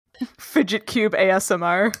Fidget cube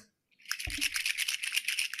ASMR.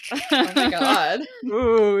 Oh my god.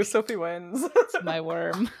 Ooh, Sophie wins. It's my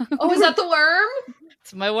worm. Oh, is that the worm?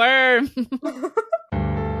 It's my worm.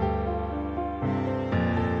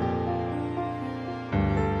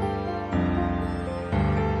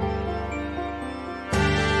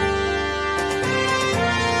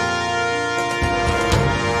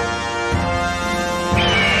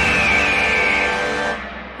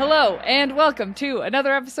 Hello, and welcome to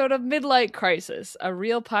another episode of Midlight Crisis, a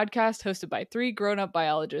real podcast hosted by three grown-up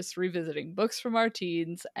biologists revisiting books from our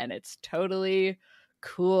teens, and it's totally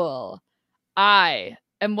cool. I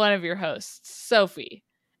am one of your hosts, Sophie,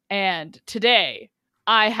 and today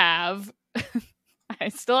I have... I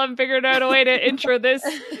still haven't figured out a way to intro this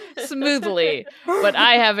smoothly, but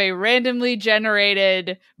I have a randomly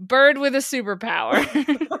generated bird with a superpower.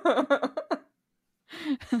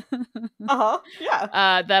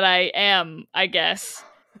 Yeah. That I am, I guess.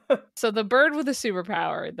 So the bird with a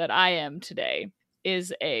superpower that I am today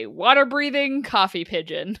is a water-breathing coffee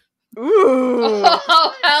pigeon. Ooh.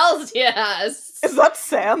 Oh, hells yes. Is that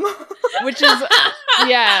Sam? Which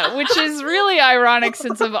is really ironic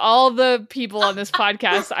since of all the people on this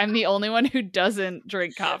podcast, I'm the only one who doesn't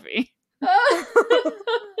drink coffee.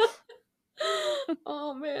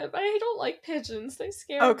 Oh man, but I don't like pigeons. They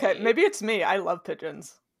scare Okay, me. maybe it's me. I love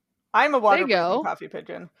pigeons. I'm a water-breathing coffee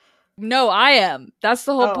pigeon. No, I am. That's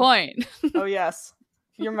the whole point. Oh, yes.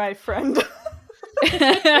 You're my friend.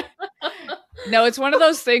 No, it's one of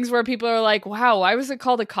those things where people are like, wow, why was it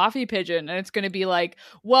called a coffee pigeon? And it's going to be like,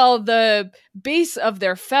 well, the base of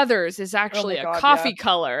their feathers is actually a coffee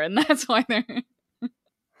color, and that's why they're...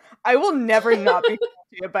 I will never not be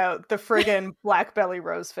salty about the friggin' black belly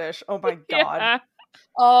rosefish. Oh my god. Yeah.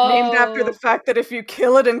 Oh. Named after the fact that if you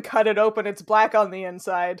kill it and cut it open, it's black on the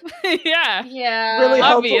inside. Yeah. Yeah. Really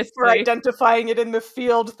helpful obviously. for identifying it in the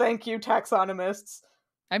field. Thank you, taxonomists.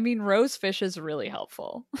 I mean, rosefish is really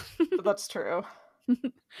helpful. But that's true.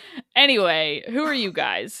 Anyway, who are you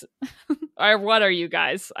guys? Or what are you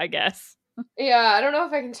guys, I guess? Yeah, I don't know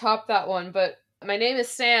if I can top that one, but my name is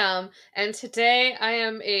Sam, and today I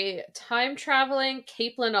am a time-traveling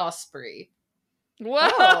Caitlin Osprey.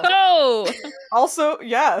 Whoa! Also,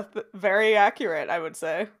 yeah, very accurate, I would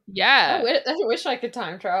say. Yeah. I wish I could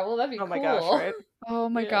time travel. That'd be cool. Oh my gosh, right? Oh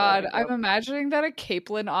my Yeah, god. there you I'm go. imagining that a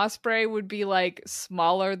Caitlin Osprey would be like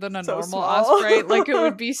smaller than a So normal small. osprey. Like it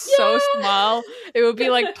would be so small. It would be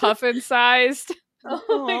like puffin sized.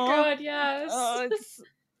 Oh my Aw. god, yes. Oh, it's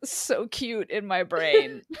so cute in my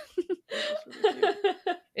brain.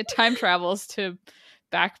 It time travels to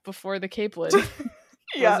back before the Caitlin.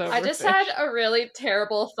 Yeah. was I just overfished. had a really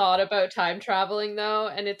terrible thought about time traveling though,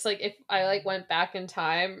 and it's like if I like went back in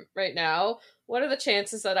time right now, what are the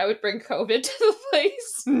chances that I would bring COVID to the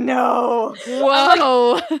place? No.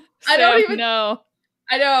 Whoa. I don't Sam, even- know.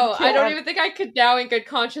 I know. I don't Yeah. even think I could now in good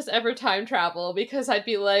conscience ever time travel because I'd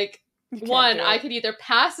be like, You can't one, do I it. could either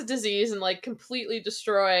pass a disease and like completely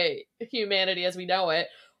destroy humanity as we know it,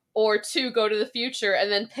 or two, go to the future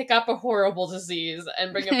and then pick up a horrible disease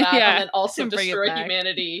and bring it back Yeah, and then also and bring it destroy back.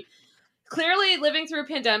 humanity. Clearly, living through a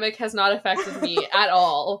pandemic has not affected me at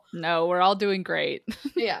all. No, we're all doing great.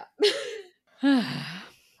 Yeah.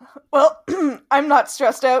 Well, I'm not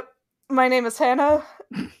stressed out. My name is Hannah,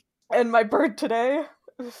 and my bird today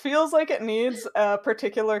feels like it needs a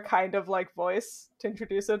particular kind of like voice to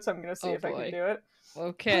introduce it, so I'm gonna see Oh, if I boy. can do it.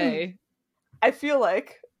 Okay. I feel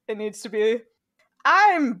like it needs to be,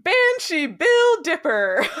 I'm Banshee Bill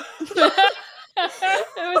Dipper.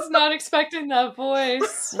 I was not expecting that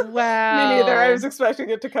voice. Wow. Me neither. I was expecting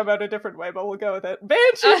it to come out a different way, but we'll go with it.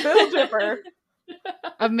 Banshee Bill Dipper.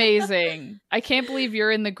 Amazing. I can't believe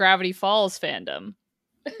you're in the Gravity Falls fandom.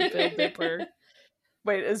 Bill Dipper.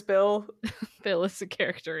 Wait, is Bill Bill is a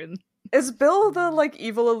character in... the like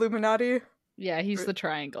evil Illuminati? Yeah, he's the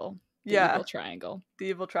triangle. The Yeah, evil triangle. the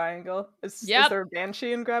evil triangle. Is Yep. there a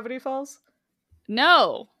Banshee in Gravity Falls?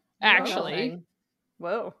 No, actually. Nothing.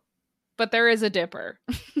 Whoa, But there is a Dipper.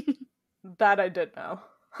 that I did know.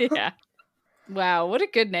 Yeah. Wow, what a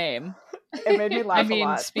good name. It made me laugh I a mean,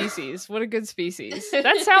 lot. species. What a good species.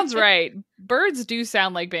 That sounds right. Birds do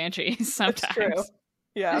sound like banshees It's sometimes. true.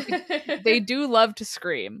 Yeah, They do love to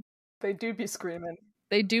scream. they do be screaming.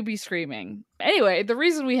 They do be screaming. Anyway, the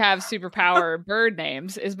reason we have superpower bird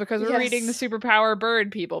names is because we're reading the Yes. Superpower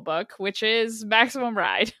Bird People book, which is Maximum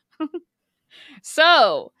Ride.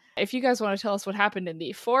 So, if you guys want to tell us what happened in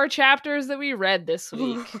the 4 chapters that we read this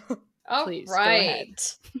week, All Please, go ahead.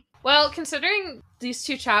 right. Well, considering these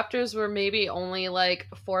 2 chapters were maybe only like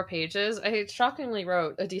 4 pages, I shockingly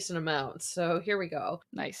wrote a decent amount. So here we go.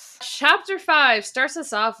 Nice. Chapter 5 starts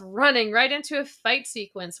us off running right into a fight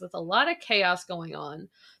sequence with a lot of chaos going on.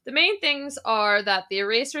 The main things are that the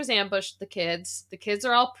erasers ambushed the kids. The kids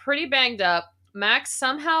are all pretty banged up. Max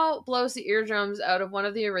somehow blows the eardrums out of one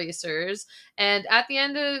of the erasers, and at the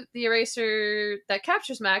end of the eraser that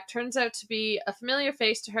captures Mac turns out to be a familiar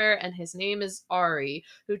face to her, and his name is Ari,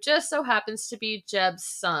 who just so happens to be Jeb's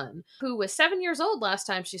son, who was 7 years old last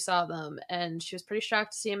time she saw them, and she was pretty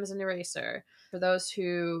shocked to see him as an eraser. For those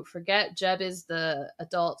who forget, Jeb is the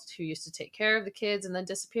adult who used to take care of the kids and then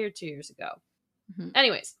disappeared 2 years ago. Mm-hmm.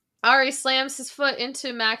 Anyways, Ari slams his foot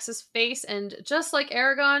into Max's face, and just like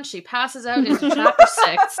Aragon, she passes out into chapter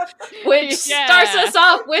 6, which starts us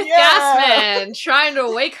off with Gasman trying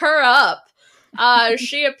to wake her up.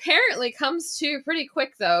 She apparently comes to pretty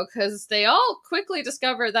quick, though, because they all quickly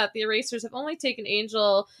discover that the erasers have only taken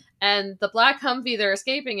Angel, and the black Humvee they're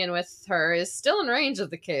escaping in with her is still in range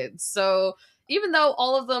of the kids. So even though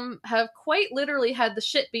all of them have quite literally had the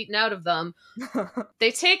shit beaten out of them, they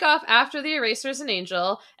take off after the erasers and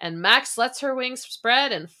Angel, and Max lets her wings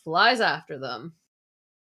spread and flies after them.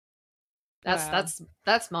 That's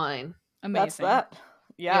mine. Amazing. That's that.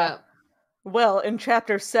 Yeah. Well, in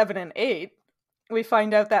chapter 7 and 8, we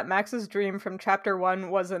find out that Max's dream from chapter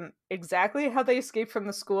 1 wasn't exactly how they escaped from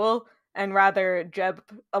the school, and rather Jeb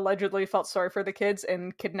allegedly felt sorry for the kids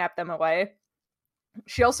and kidnapped them away.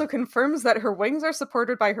 She also confirms that her wings are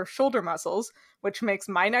supported by her shoulder muscles, which makes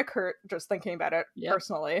my neck hurt just thinking about it,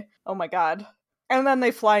 personally. Oh my god. And then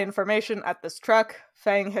they fly in formation at this truck.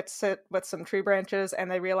 Fang hits it with some tree branches, and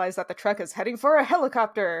they realize that the truck is heading for a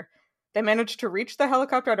helicopter. They manage to reach the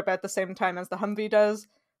helicopter at about the same time as the Humvee does,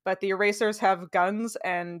 but the erasers have guns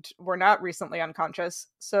and were not recently unconscious,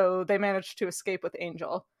 so they manage to escape with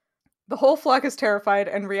Angel. The whole flock is terrified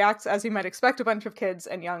and reacts as you might expect a bunch of kids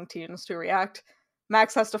and young teens to react.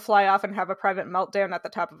 Max has to fly off and have a private meltdown at the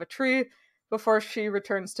top of a tree before she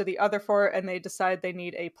returns to the other 4, and they decide they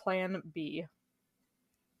need a plan B.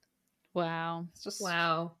 Wow. It's just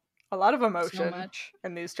a lot of emotion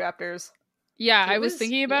in these chapters. Yeah, I was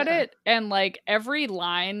thinking about it, and like every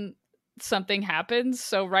line something happens,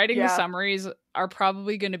 so writing the summaries are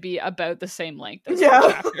probably going to be about the same length as the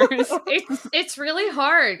chapters. It's really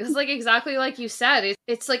hard because, like, exactly like you said,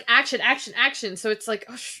 it's like action. So it's like,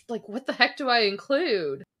 like what the heck do I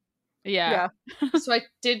include? Yeah. So I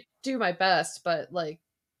did do my best, but like,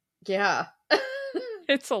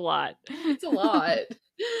 it's a lot. It's a lot.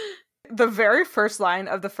 The very first line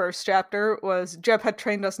of the first chapter was, Jeb had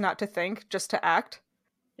trained us not to think, just to act.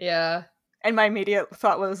 Yeah. And my immediate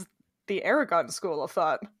thought was, the Aragon school of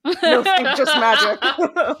thought. No think, just magic.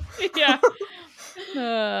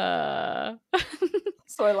 Yeah.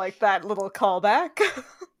 So I like that little callback.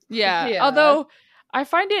 Yeah. Although, I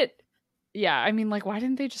find it... Yeah, I mean, like, why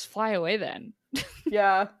didn't they just fly away then?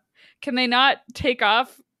 Yeah. Can they not take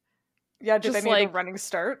off? Yeah, do they need a running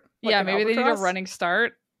start? Like maybe they need a running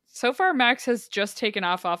start. So far, Max has just taken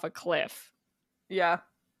off a cliff. Yeah.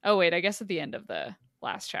 Oh, wait, I guess at the end of the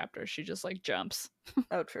last chapter, she just, like, jumps.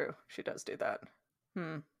 Oh, true. She does do that.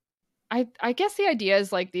 I guess the idea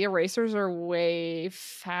is, like, the erasers are way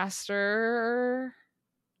faster.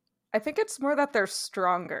 I think it's more that they're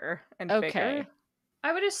stronger and bigger.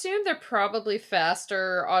 I would assume they're probably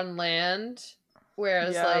faster on land,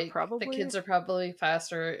 whereas, the kids are probably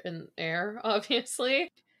faster in air, obviously.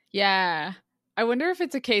 Yeah. I wonder if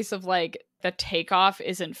it's a case of, like, the takeoff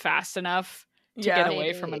isn't fast enough to get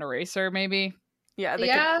away from an eraser, maybe. Yeah, they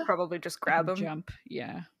could probably just grab them. Jump,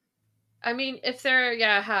 yeah. I mean, if they're,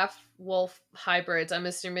 half wolf hybrids, I'm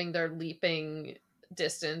assuming their leaping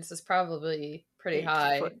distance is probably pretty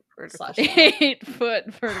high. 8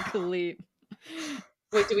 foot vertical leap.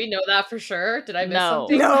 Wait, do we know that for sure? Did I miss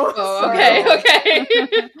something? No. Oh, okay.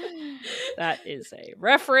 That is a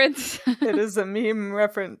reference. It is a meme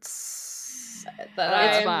reference.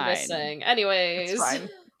 That I'm missing. Anyways. It's fine.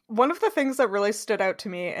 One of the things that really stood out to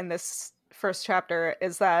me in this first chapter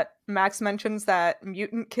is that Max mentions that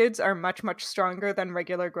mutant kids are much, much stronger than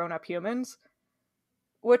regular grown-up humans,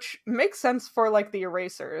 which makes sense for, like, the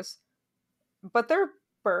erasers. But they're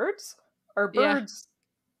birds? Are birds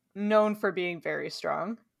known for being very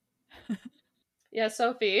strong? Yeah,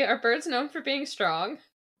 Sophie, are birds known for being strong?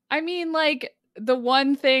 I mean, like, the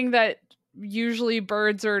one thing that usually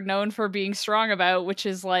birds are known for being strong about, which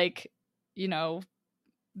is, like, you know,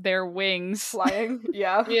 their wings. Flying,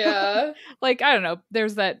 yeah. Yeah. Like, I don't know,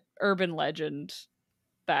 there's that urban legend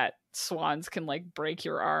that swans can, like, break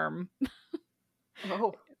your arm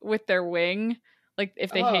with their wing. Like,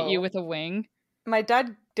 if they hit you with a wing. My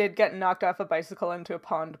dad did get knocked off a bicycle into a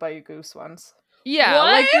pond by a goose once. Yeah,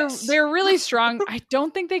 What? like they're really strong. I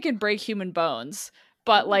don't think they can break human bones,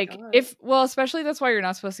 but Oh my like God. especially that's why you're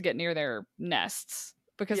not supposed to get near their nests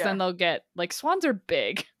because then they'll get like swans are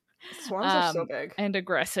big. Swans are so big. And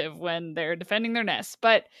aggressive when they're defending their nests.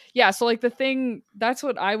 But yeah, so like the thing, that's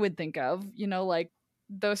what I would think of, like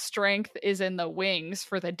the strength is in the wings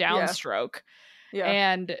for the downstroke. Yeah.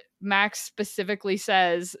 And Max specifically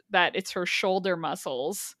says that it's her shoulder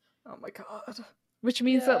muscles. Oh my God. Which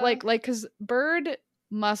means that like because bird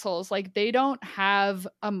muscles, like they don't have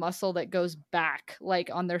a muscle that goes back like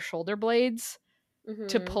on their shoulder blades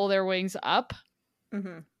to pull their wings up.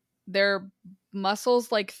 Mm-hmm. Their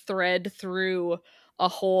muscles like thread through a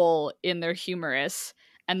hole in their humerus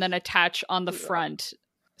and then attach on the front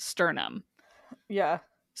sternum. Yeah.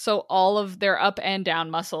 So all of their up and down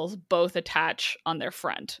muscles both attach on their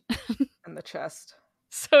front. And the chest.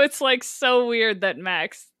 So it's like so weird that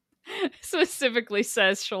Max specifically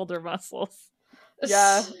says shoulder muscles.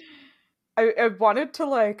 Yeah. I wanted to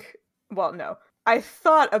no. I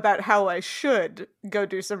thought about how I should go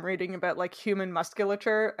do some reading about like human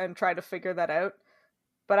musculature and try to figure that out.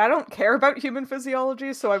 But I don't care about human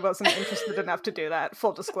physiology, so I wasn't interested enough to do that,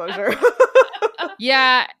 full disclosure.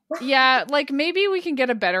 Yeah, like maybe we can get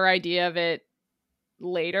a better idea of it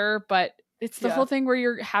later, but it's the whole thing where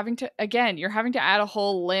you're having to add a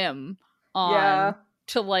whole limb on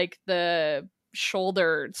to like the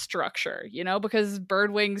shoulder structure, because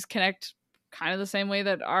bird wings connect kind of the same way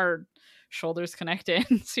that our shoulders connect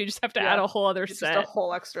in. So you just have to add a whole other set. Just a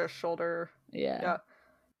whole extra shoulder. Yeah.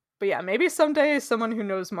 But yeah, maybe someday someone who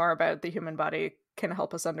knows more about the human body can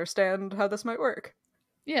help us understand how this might work.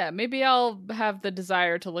 Yeah, maybe I'll have the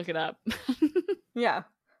desire to look it up. Yeah.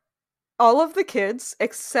 All of the kids,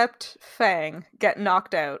 except Fang, get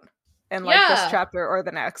knocked out in like this chapter or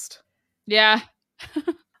the next. Yeah.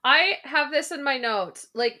 I have this in my notes.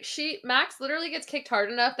 Like, Max literally gets kicked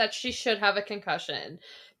hard enough that she should have a concussion.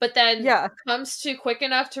 But then comes to quick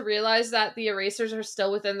enough to realize that the erasers are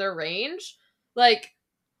still within their range. Like...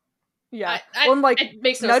 Yeah. It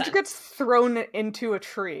makes no sense. Nudge gets thrown into a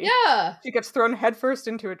tree. Yeah. She gets thrown headfirst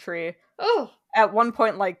into a tree. Oh. At one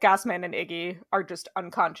point, like, Gasman and Iggy are just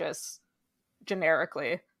unconscious,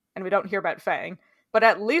 generically. And we don't hear about Fang. But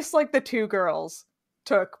at least, like, the two girls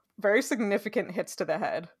took very significant hits to the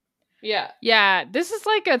head. Yeah. Yeah, this is,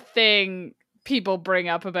 like, a thing people bring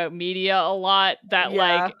up about media a lot. That,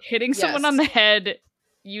 like, hitting someone on the head...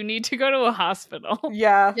 You need to go to a hospital.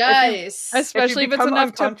 Yeah. Yes. Especially if it's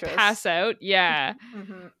enough to pass out. Yeah.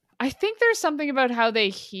 Mm-hmm. I think there's something about how they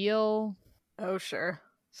heal. Oh, sure.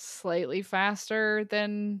 Slightly faster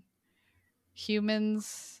than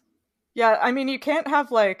humans. Yeah, I mean, you can't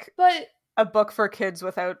have, like, a book for kids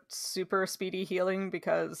without super speedy healing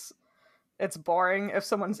because it's boring if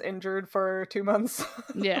someone's injured for 2 months.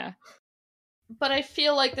 Yeah. But I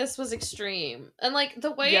feel like this was extreme. And, like,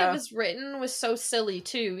 the way it was written was so silly,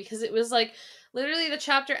 too. Because it was, like, literally the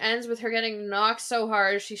chapter ends with her getting knocked so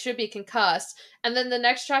hard she should be concussed. And then the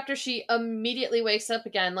next chapter, she immediately wakes up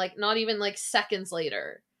again, like, not even, like, seconds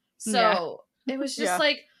later. So, it was just,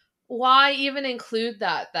 like, why even include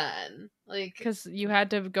that, then? Like... Because you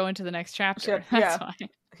had to go into the next chapter. That's why.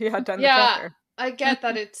 You had to end the chapter. I get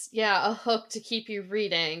that it's, a hook to keep you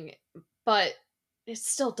reading. But it's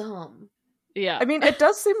still dumb. Yeah. I mean, it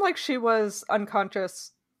does seem like she was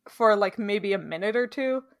unconscious for, like, maybe a minute or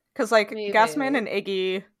two. Because, like, Gasman and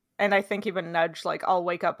Iggy, and I think even Nudge, like, all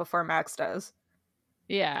wake up before Max does.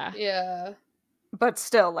 Yeah. Yeah. But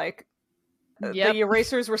still, like, the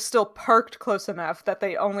erasers were still parked close enough that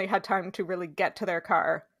they only had time to really get to their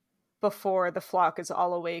car before the flock is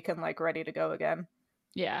all awake and, like, ready to go again.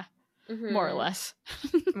 Yeah. Mm-hmm. More or less.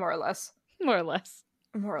 More or less. More or less.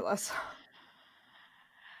 More or less.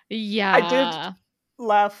 Yeah. I did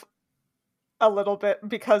laugh a little bit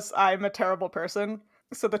because I'm a terrible person.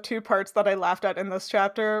 So the two parts that I laughed at in this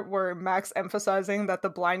chapter were Max emphasizing that the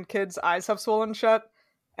blind kid's eyes have swollen shut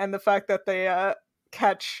and the fact that they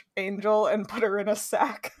catch Angel and put her in a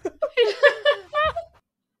sack.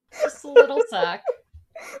 Just a little sack.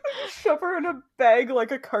 Shove her in a bag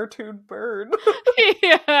like a cartoon bird.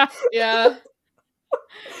 Yeah. Yeah.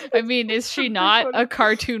 I mean, is she not a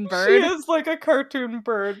cartoon bird? She is like a cartoon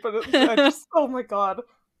bird, but oh my god.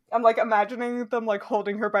 I'm like imagining them like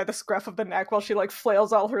holding her by the scruff of the neck while she like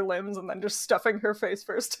flails all her limbs and then just stuffing her face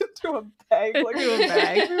first into a bag. Like, into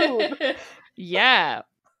a bag. Yeah.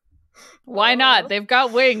 Why not? They've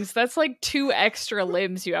got wings. That's like 2 extra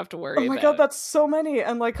limbs you have to worry about. Oh my god, that's so many.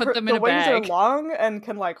 And like Put them in the a wings bag. are long and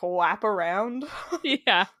can like wrap around.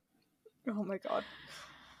 Yeah. Oh my god.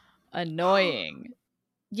 Annoying.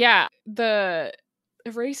 Yeah, the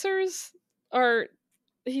erasers are...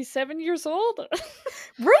 He's 7 years old?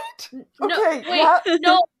 Right? No, Okay, wait, yeah.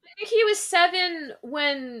 no, I think he was 7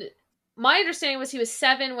 when... My understanding was he was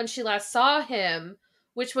 7 when she last saw him,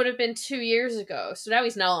 which would have been 2 years ago. So now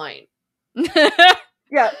he's 9.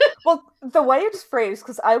 Yeah, well, the way it's phrased,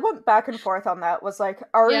 because I went back and forth on that, was like,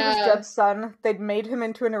 Ari was Yeah. Jeb's son, they'd made him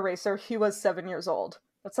into an eraser, he was 7 years old.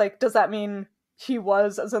 It's like, does that mean he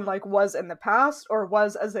was, as in, like, was in the past, or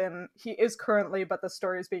was as in, he is currently, but the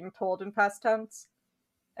story is being told in past tense?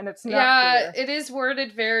 And it's not clear. It is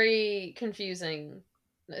worded very confusing.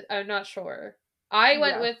 I'm not sure. I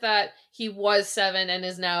went with that he was 7 and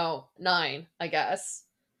is now 9, I guess.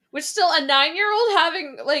 Which still, a 9-year-old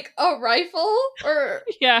having, like, a rifle? Or...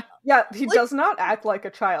 Yeah. Yeah, he does not act like a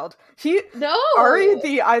child. No! Ari,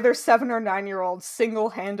 the either 7 or 9-year-old,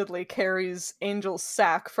 single-handedly carries Angel's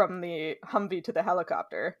sack from the Humvee to the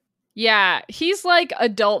helicopter. Yeah, he's like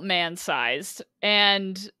adult man-sized,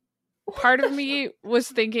 and part of me was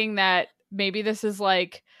thinking that maybe this is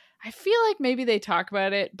like... I feel like maybe they talk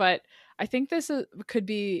about it, but I think this could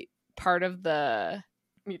be part of the...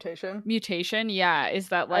 Mutation, yeah, is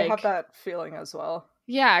that like... I have that feeling as well.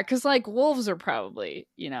 Yeah, because like wolves are probably,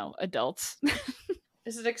 adults.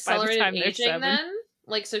 Is it accelerated aging then?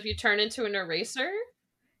 Like, so if you turn into an eraser?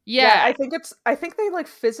 Yeah, I think they like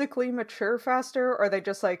physically mature faster, or they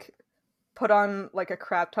just like put on like a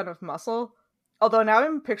crap ton of muscle. Although now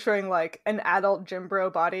I'm picturing like an adult gym bro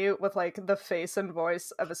body with like the face and voice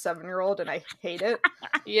of a 7-year-old, and I hate it.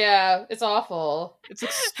 Yeah, it's awful. It's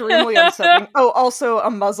extremely unsettling. Oh, also a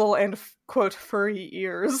muzzle and quote furry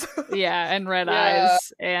ears. Yeah, and red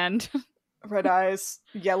eyes and red eyes,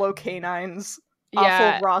 yellow canines.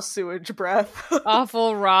 Yeah. Awful raw sewage breath.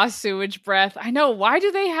 Awful raw sewage breath. I know. Why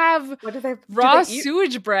do they have raw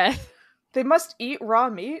sewage breath? They must eat raw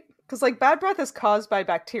meat? Because like bad breath is caused by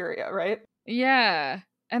bacteria, right? Yeah.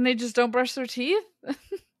 And they just don't brush their teeth?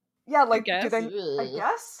 Yeah, like, do they... I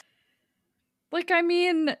guess? Like, I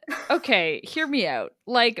mean, okay, hear me out.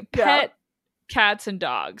 Like, pet cats and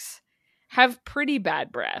dogs have pretty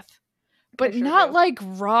bad breath. But not like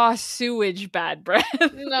raw sewage bad breath.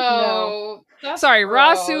 No. Sorry, gross.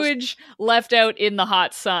 Raw sewage left out in the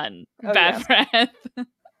hot sun. Bad breath.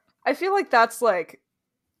 I feel like that's like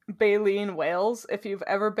baleen whales. If you've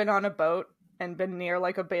ever been on a boat and been near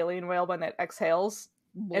like a baleen whale when it exhales,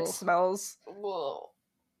 it smells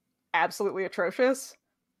absolutely atrocious.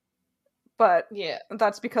 But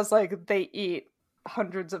that's because like they eat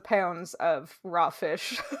hundreds of pounds of raw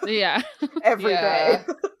fish every day.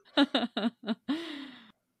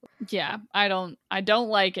 Yeah, I don't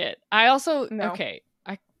like it. I also okay,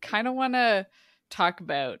 I kind of want to talk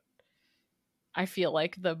about, I feel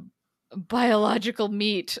like, the biological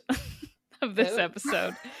meat of this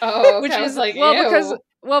episode. Which is like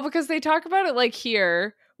because they talk about it like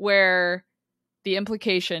here, where the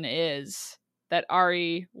implication is that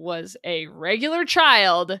Ari was a regular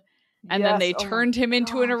child and then they turned him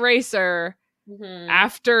into an eraser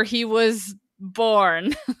after he was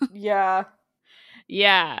born. Yeah.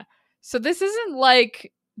 So this isn't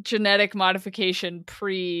like genetic modification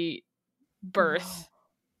pre-birth.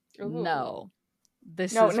 No.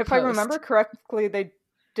 And if I remember correctly, they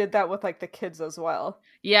did that with like the kids as well.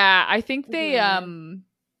 Yeah, I think they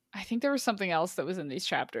I think there was something else that was in these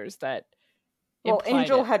chapters that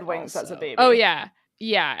Angel had wings as a baby. Oh yeah.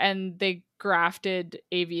 Yeah, and they grafted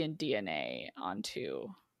avian DNA onto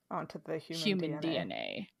the human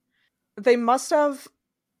DNA. They must have,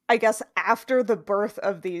 I guess, after the birth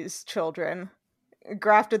of these children,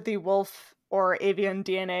 grafted the wolf or avian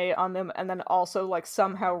DNA on them, and then also like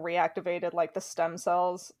somehow reactivated like the stem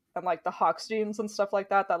cells and like the Hox genes and stuff like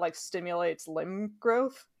that like stimulates limb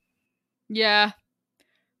growth. Yeah.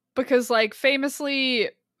 Because like famously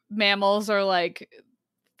mammals are like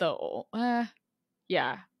I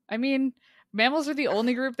mean, mammals are the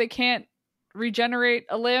only group that can't regenerate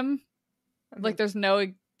a limb. Like there's no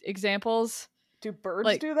examples. Do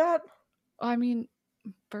birds do that? I mean,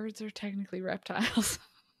 birds are technically reptiles.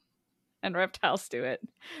 And reptiles do it.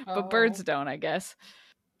 But birds don't, I guess.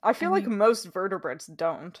 I feel like most vertebrates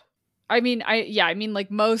don't. I mean,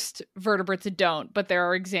 like most vertebrates don't, but there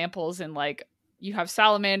are examples in like, you have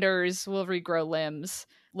salamanders will regrow limbs,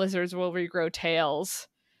 lizards will regrow tails.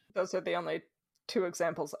 Those are the only 2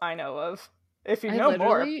 examples I know of. If you know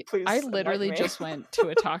more, please. I literally just went to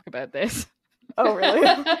a talk about this. Oh, really?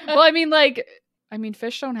 Well, I mean,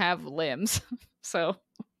 fish don't have limbs, so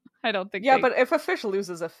I don't think. Yeah, but if a fish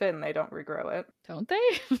loses a fin, they don't regrow it, don't they?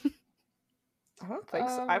 I don't think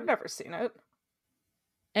so. I've never seen it.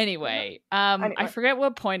 Anyway, I forget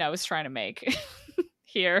what point I was trying to make.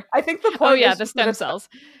 here. I think the point is the stem cells.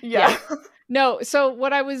 Yeah. No, so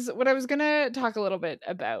what I was gonna talk a little bit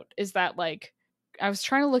about is that, like, I was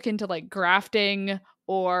trying to look into, like, grafting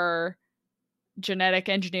or genetic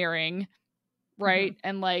engineering, right?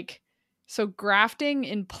 And, like, so grafting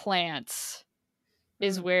in plants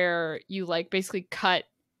is where you, like, basically cut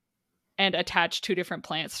and attach two different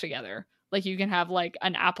plants together. Like, you can have, like,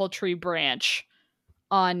 an apple tree branch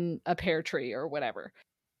on a pear tree or whatever.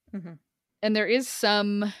 And there is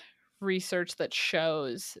some research that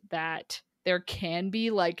shows that there can be,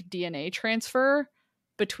 like, DNA transfer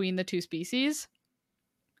between the two species.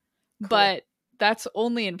 Cool. But that's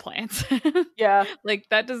only in plants. Yeah. Like,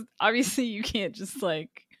 that does, obviously you can't just,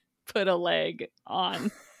 like, put a leg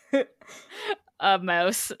on a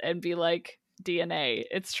mouse and be like, DNA,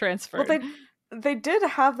 it's transferred. Well, they did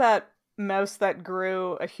have that mouse that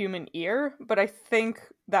grew a human ear, but I think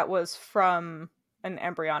that was from an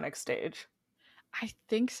embryonic stage. I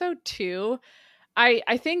think so too.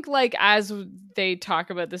 I think, like, as they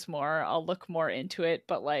talk about this more, I'll look more into it,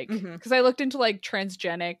 but, like, because I looked into, like,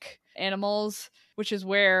 transgenic animals, which is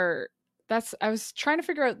where I was trying to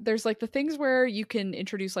figure out, there's, like, the things where you can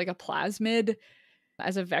introduce, like, a plasmid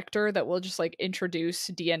as a vector that will just, like,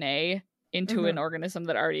 introduce DNA into an organism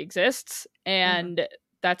that already exists, and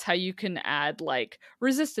that's how you can add, like,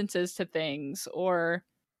 resistances to things, or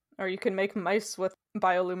you can make mice with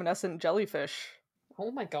bioluminescent jellyfish.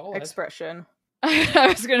 Oh my god. Expression. I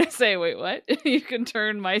was gonna say, wait, what? You can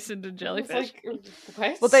turn mice into jellyfish? Like,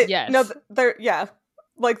 what? Well, yes. No,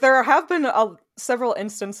 like, there have been several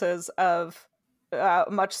instances of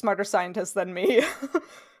much smarter scientists than me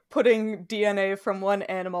putting DNA from one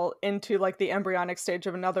animal into, like, the embryonic stage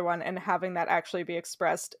of another one and having that actually be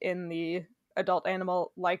expressed in the adult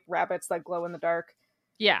animal, like rabbits that glow in the dark.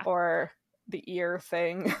 Yeah. Or the ear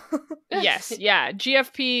thing. Yes, yeah.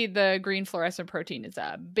 GFP, the green fluorescent protein, is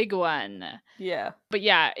a big one. Yeah. But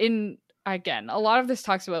yeah, again, a lot of this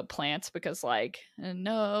talks about plants because, like,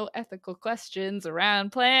 no ethical questions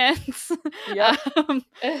around plants. Yeah.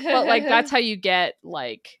 But, like, that's how you get,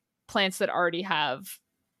 like, plants that already have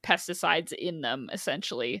pesticides in them,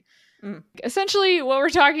 essentially. Essentially, what we're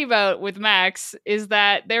talking about with Max is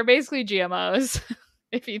that they're basically GMOs.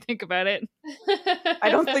 If you think about it. I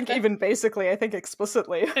don't think even basically, I think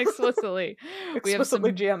explicitly. Explicitly. We have some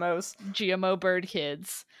GMOs. GMO bird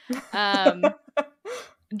kids.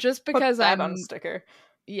 Just because Put that on a sticker.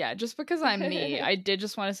 Yeah, just because I'm me, I did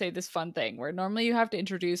just want to say this fun thing where normally you have to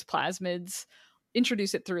introduce plasmids,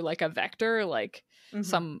 introduce it through, like, a vector, like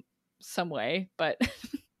some way, but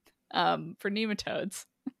for nematodes,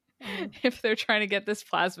 if they're trying to get this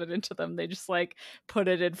plasmid into them, they just, like, put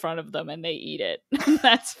it in front of them and they eat it.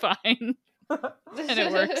 That's fine. And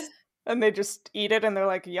it works. And they just eat it and they're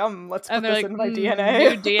like, yum, let's put this in my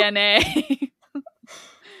DNA. New DNA.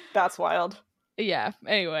 That's wild. Yeah,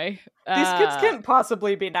 anyway. These kids can't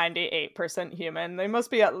possibly be 98% human. They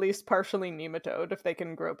must be at least partially nematode if they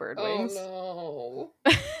can grow bird wings. Oh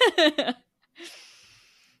no.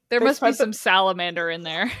 There must be some salamander in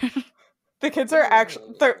there. The kids are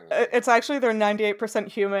actually, they're 98%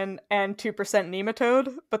 human and 2%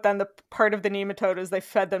 nematode, but then the part of the nematode is they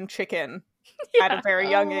fed them chicken at a very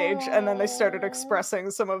young age, and then they started expressing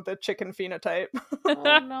some of the chicken phenotype.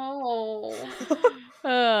 Oh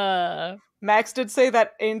no. Max did say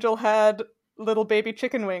that Angel had little baby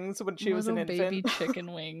chicken wings when she was an infant. Baby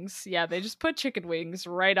chicken wings. Yeah, they just put chicken wings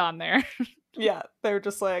right on there. Yeah, they're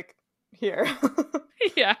just like, here.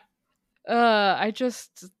 Yeah. I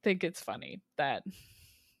just think it's funny that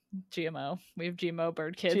we have GMO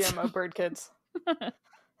bird kids. GMO bird kids.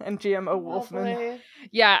 And GMO wolfmen.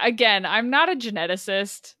 Yeah, again, I'm not a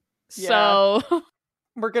geneticist, so...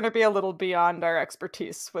 We're going to be a little beyond our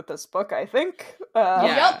expertise with this book, I think.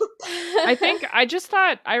 Yep.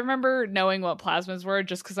 I remember knowing what plasmids were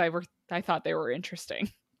just because I thought they were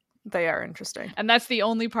interesting. They are interesting. And that's the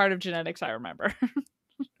only part of genetics I remember.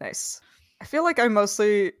 Nice. I feel like I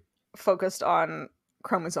mostly focused on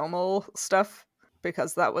chromosomal stuff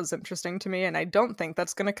because that was interesting to me, and I don't think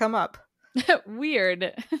that's going to come up.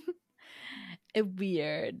 Weird.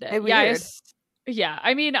 Weird. Yeah,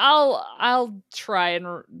 I mean, I'll try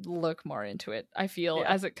and look more into it. I feel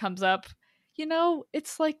as it comes up,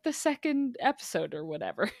 it's like the second episode or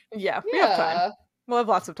whatever. Yeah, we have time. We'll have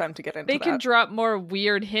lots of time to get into that. They can drop more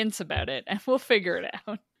weird hints about it, and we'll figure it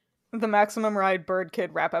out. The Maximum Ride Bird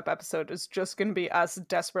Kid wrap-up episode is just going to be us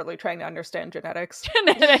desperately trying to understand genetics.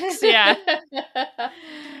 Genetics, yeah.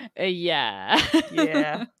 Yeah.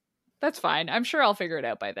 Yeah. That's fine. I'm sure I'll figure it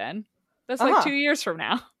out by then. That's like 2 years from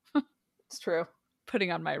now. It's true. Putting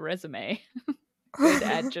on my resume. Good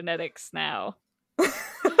at genetics now.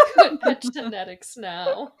 at genetics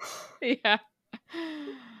now. Yeah.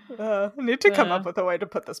 I need to come up with a way to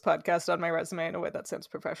put this podcast on my resume in a way that sounds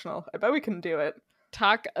professional. I bet we can do it.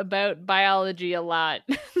 Talk about biology a lot.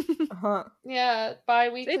 Uh-huh. Yeah,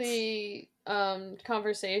 bi-weekly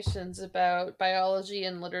conversations about biology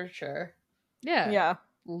and literature. Yeah.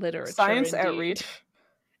 Literature. Science indeed. outreach.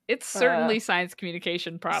 It's certainly science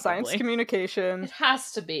communication, probably. Science communication. It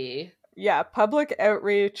has to be. Yeah, public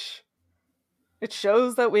outreach. It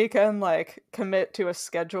shows that we can, like, commit to a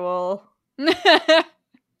schedule.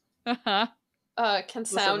 Uh-huh. Can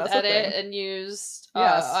sound edit and use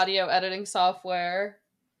audio editing software.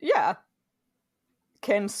 Yeah.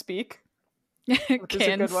 Can speak. Which is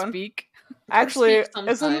a good one. Speak. Actually,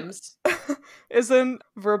 sometimes. isn't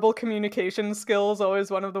verbal communication skills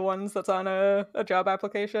always one of the ones that's on a job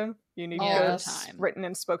application? You need good written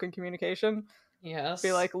and spoken communication. Yes.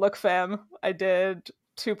 Be like, look, fam, I did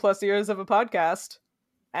 2+ years of a podcast.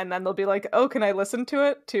 And then they'll be like, oh, can I listen to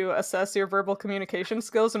it to assess your verbal communication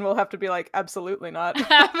skills? And we'll have to be like, absolutely not.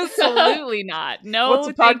 Absolutely not. No, what's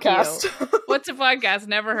a podcast? What's a podcast?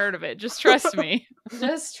 Never heard of it. Just trust me.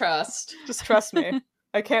 Just trust. Just trust me.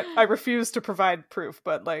 I refuse to provide proof,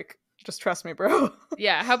 but like, just trust me, bro.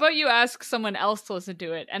 Yeah, how about you ask someone else to listen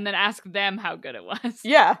to it and then ask them how good it was?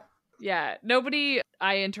 Yeah. Yeah, nobody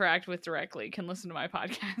I interact with directly can listen to my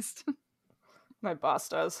podcast. My boss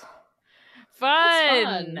does.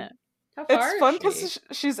 Fun. How far It's fun is she? because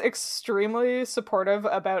she's extremely supportive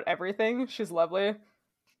about everything. She's lovely.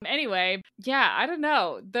 Anyway, yeah, I don't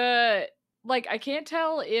know. I can't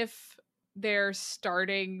tell if they're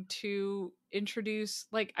starting to introduce,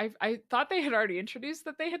 like, I thought they had already introduced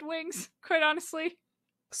that they had wings, quite honestly.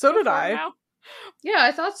 So did I. Now. Yeah,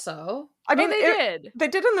 I thought so. I mean, they did. They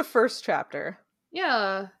did in the first chapter.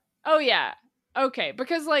 Yeah. Oh, yeah. Okay,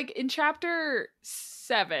 because, like, in chapter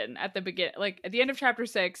 7, at the beginning, like, at the end of chapter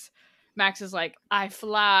 6, Max is like, I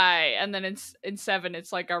fly, and then in 7,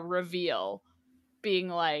 it's like a reveal, being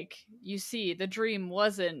like, you see, the dream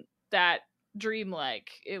wasn't that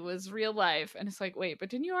dreamlike, it was real life, and it's like, wait, but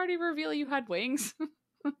didn't you already reveal you had wings?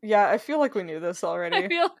 Yeah, I feel like we knew this already. I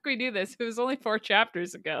feel like we knew this. It was only 4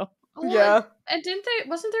 chapters ago. Well, yeah. And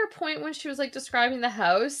wasn't there a point when she was, like, describing the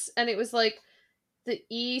house, and it was like, the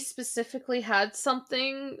E specifically had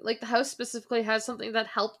something, like the house specifically had something that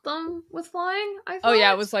helped them with flying, I thought? Oh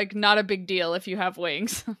yeah, it was like not a big deal if you have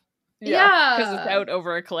wings. Yeah. Because it's out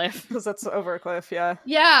over a cliff. Because it's over a cliff, yeah.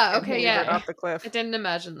 Yeah, okay, Right yeah. off the cliff. I didn't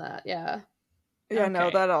imagine that, yeah. Yeah, no,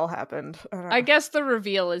 Okay. that all happened. I guess the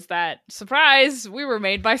reveal is that, surprise, we were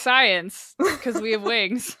made by science because we have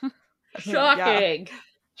wings. Shocking. Yeah.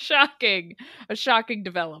 Shocking. A shocking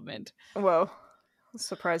development. Whoa.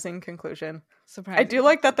 Surprising conclusion. Surprising. I do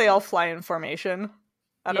like that they all fly in formation.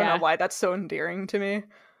 I don't Yeah. know why that's so endearing to me.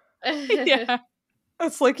 Yeah.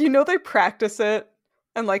 It's like, they practice it,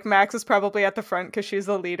 and like Max is probably at the front because she's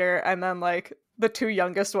the leader, and then like the 2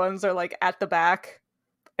 youngest ones are like at the back,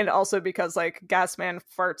 and also because like Gasman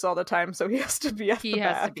farts all the time, so he has to be at the back. He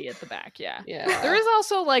has to be at the back, yeah. Yeah. There is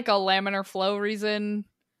also like a laminar flow reason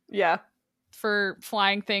Yeah. for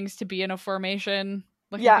flying things to be in a formation.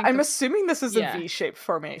 Like, Yeah, I'm assuming this is Yeah. a V-shaped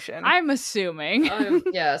formation. I'm assuming.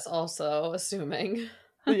 Yes, also assuming.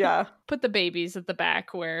 Yeah. Put the babies at the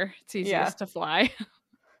back where it's easiest to fly.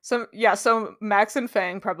 So Max and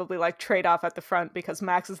Fang probably like trade off at the front because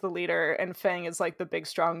Max is the leader and Fang is like the big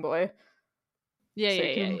strong boy. Yeah, so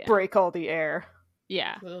he can break all the air.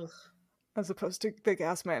 Yeah. Ugh. As opposed to the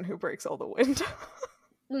gas man who breaks all the wind.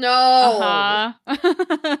 No!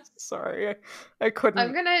 Uh-huh. Sorry. I couldn't.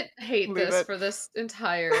 I'm gonna hate leave this it. for this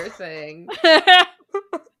entire thing. Uh-huh.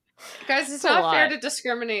 Guys, it's not fair to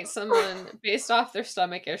discriminate someone based off their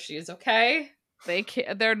stomach issues, okay?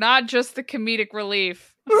 They're not just the comedic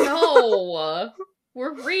relief. No!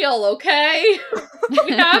 We're real, okay?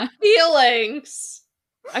 We have feelings!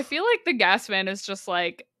 I feel like the gas man is just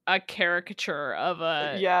like a caricature of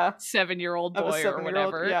a 7-year-old boy or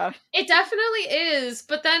whatever. Yeah. It definitely is,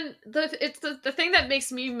 but then the thing that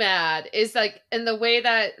makes me mad is like in the way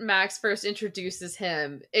that Max first introduces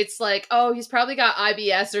him, it's like, oh, he's probably got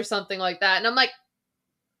IBS or something like that. And I'm like,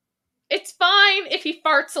 it's fine if he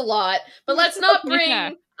farts a lot, but let's not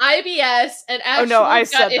bring IBS and actual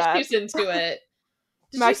gut issues into it.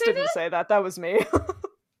 Max didn't say that. That was me.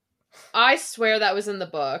 I swear that was in the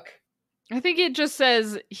book. I think it just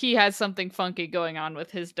says he has something funky going on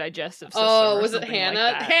with his digestive system. Oh, was it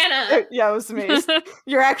Hannah? Like Hannah! Yeah, it was me.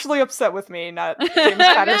 You're actually upset with me, not James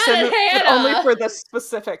Patterson, but only for this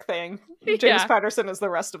specific thing. James Patterson is the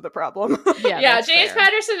rest of the problem. Yeah, James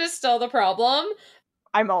Patterson is still the problem.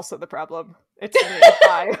 I'm also the problem. It's me.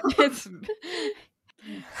 Hi.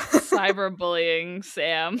 Cyberbullying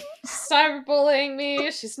Sam. Cyberbullying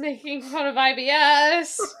me. She's making fun of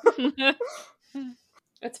IBS.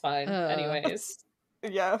 It's fine. Anyways.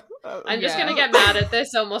 Yeah. I'm just gonna get mad at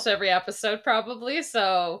this almost every episode, probably,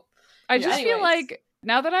 so... I just feel like,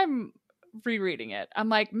 now that I'm rereading it, I'm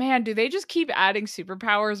like, man, do they just keep adding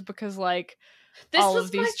superpowers because, like, all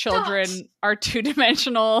of these children are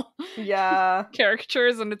two-dimensional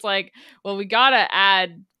caricatures, and it's like, well, we gotta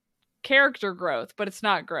add character growth, but it's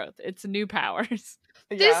not growth, it's new powers.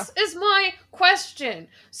 This is my question.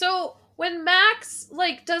 So when Max,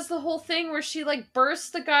 like, does the whole thing where she, like, bursts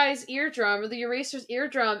the guy's eardrum, or the eraser's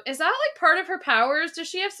eardrum, is that, like, part of her powers? Does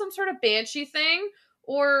she have some sort of banshee thing?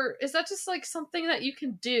 Or is that just, like, something that you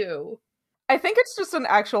can do? I think it's just an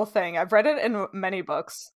actual thing. I've read it in many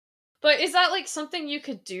books. But is that, like, something you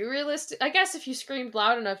could do realistic? I guess if you screamed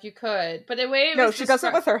loud enough, you could. But the way it No, she does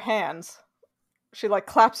it with her hands. She, like,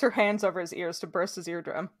 claps her hands over his ears to burst his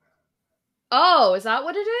eardrum. Oh, is that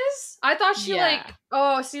what it is? I thought she, like...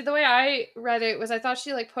 Oh, see, the way I read it was I thought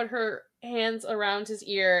she, like, put her hands around his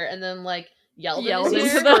ear and then, like, yelled in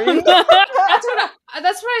his ear.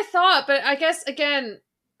 That's what I thought, but I guess, again,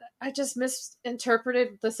 I just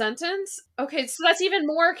misinterpreted the sentence. Okay, so that's even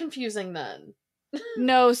more confusing then.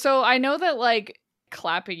 No, so I know that, like,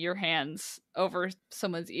 clapping your hands over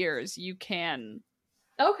someone's ears, you can,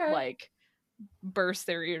 like, burst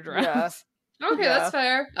their eardrums. Yeah. Okay, that's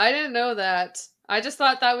fair. I didn't know that. I just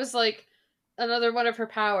thought that was, like, another one of her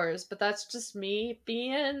powers, but that's just me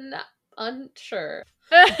being unsure.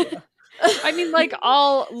 I mean, like,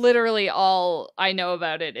 literally all I know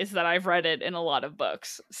about it is that I've read it in a lot of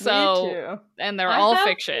books. So, me too. And they're all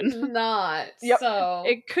fiction. Not. So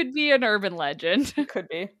it could be an urban legend. It could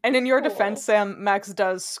be. And in your defense, Sam, Max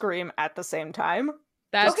does scream at the same time.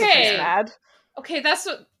 That's okay. Mad. Okay, that's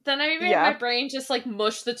what. Then I made my brain just, like,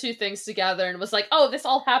 mushed the two things together and was like, oh, this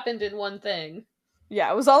all happened in one thing.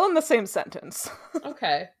 Yeah, it was all in the same sentence.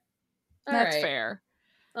 Okay. That's fair.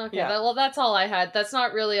 Okay, well, that's all I had. That's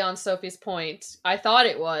not really on Sophie's point. I thought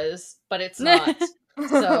it was, but it's not.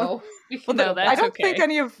 So, no, that's I don't think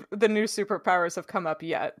any of the new superpowers have come up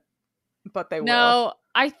yet, but they will. No,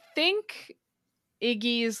 I think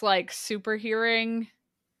Iggy's, like, super hearing.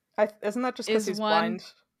 Isn't that just because he's blind?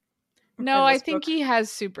 No, I think he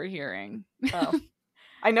has super hearing. Oh.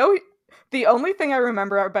 I know the only thing I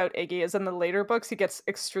remember about Iggy is in the later books he gets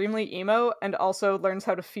extremely emo and also learns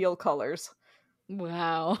how to feel colors.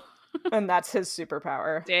 Wow. And that's his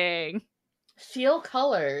superpower. Dang. Feel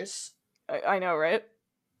colors. I know, right?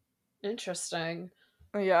 Interesting.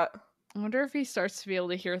 Yeah. I wonder if he starts to be able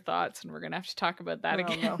to hear thoughts, and we're gonna have to talk about that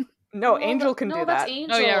again. No, Angel can do that. That's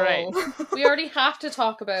Angel. Oh, yeah, right. We already have to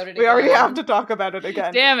talk about it again. We already have to talk about it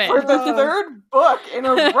again. Damn it. For the third book in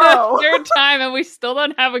a row. Third time, and we still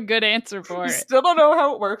don't have a good answer for it. We still don't know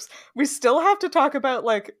how it works. We still have to talk about,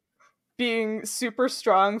 like, being super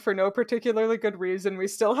strong for no particularly good reason. We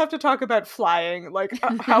still have to talk about flying. Like,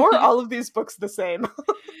 how are all of these books the same?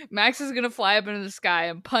 Max is gonna fly up into the sky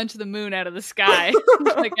and punch the moon out of the sky.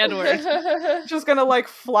 Like Edward. Just gonna, like,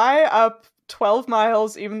 fly up 12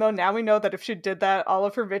 miles, even though now we know that if she did that, all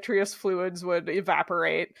of her vitreous fluids would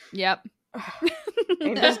evaporate. Yep.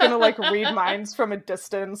 Angel's gonna, like, read minds from a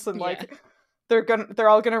distance, and like they're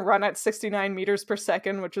all gonna run at 69 meters per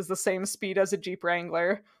second, which is the same speed as a Jeep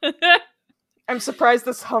Wrangler. I'm surprised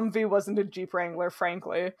this Humvee wasn't a Jeep Wrangler,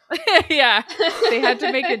 frankly. Yeah, they had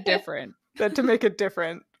to make it different.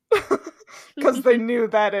 Because they knew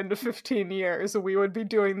that in 15 years we would be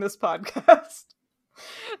doing this podcast.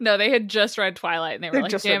 No, they had just read Twilight, and they were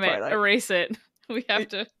like, damn it, erase it. We have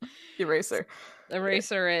to... Eraser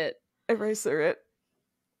it.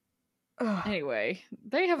 Anyway,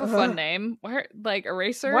 they have a fun name. Why, like,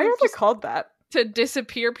 Eraser? Why are they called that? To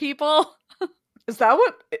disappear people? Is that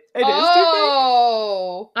what it is, do you think?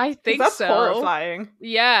 Oh! I think that's so. Horrifying.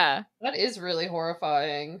 Yeah. That is really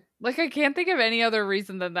horrifying. Like, I can't think of any other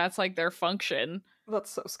reason than that's, like, their function. That's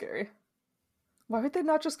so scary. Why would they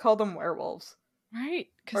not just call them werewolves? Right?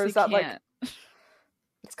 Or is that can't. Like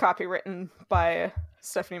it's copywritten by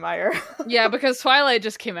Stephanie Meyer? Yeah, because Twilight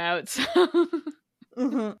just came out. So.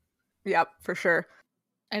 Mm-hmm. Yep, for sure.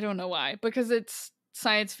 I don't know why. Because it's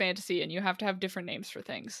science fantasy and you have to have different names for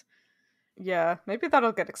things. Yeah, maybe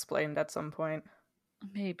that'll get explained at some point.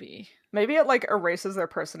 Maybe it, like, erases their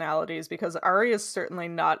personalities, because Ari is certainly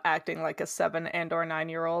not acting like a 7 and or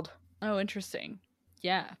 9-year-old. Oh, interesting.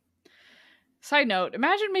 Yeah. Side note,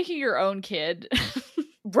 imagine making your own kid.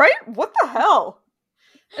 Right? What the hell?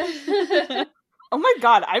 Oh my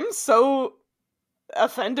god, I'm so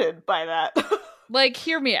offended by that. Like,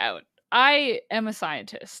 hear me out. I am a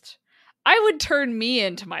scientist. I would turn me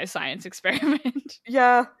into my science experiment.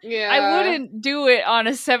 Yeah. I wouldn't do it on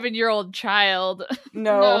a 7-year-old child.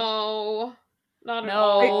 No. Not at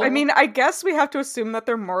all. I mean, I guess we have to assume that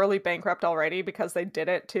they're morally bankrupt already because they did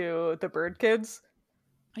it to the bird kids.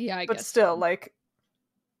 Yeah, I but guess. Still, like,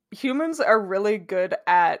 humans are really good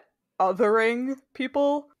at othering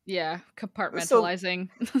people. Yeah, compartmentalizing.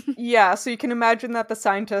 So you can imagine that the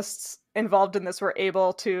scientists involved in this were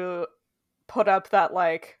able to put up that,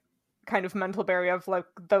 like, kind of mental barrier of, like,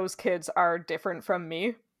 those kids are different from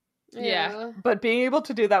me. Yeah. But being able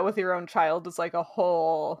to do that with your own child is, like, a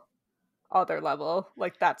whole other level.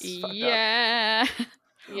 Like, that's fucked up. Yeah.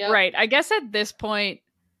 Yep. Right. I guess at this point,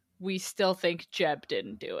 we still think Jeb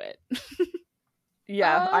didn't do it.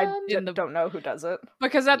 Yeah, I don't know who does it.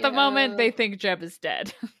 Because at the moment, they think Jeb is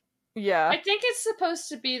dead. Yeah. I think it's supposed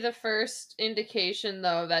to be the first indication,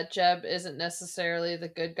 though, that Jeb isn't necessarily the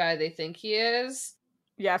good guy they think he is.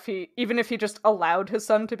 Yeah, even if he just allowed his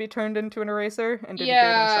son to be turned into an eraser and didn't do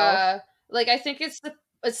it himself. Like, I think it's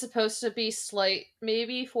supposed to be slight,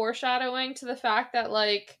 maybe foreshadowing to the fact that,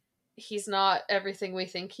 like, he's not everything we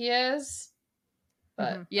think he is.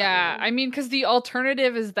 But yeah, I mean, because the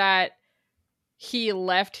alternative is that he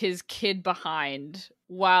left his kid behind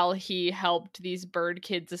while he helped these bird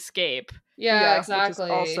kids escape. Yeah, exactly.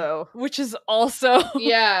 Which is also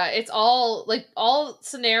yeah, it's all, like, all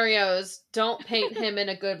scenarios don't paint him in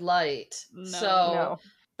a good light. No.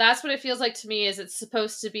 That's what it feels like to me, is it's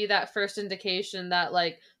supposed to be that first indication that,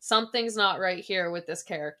 like, something's not right here with this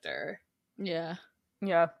character. Yeah.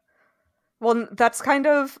 Yeah. Well, that's kind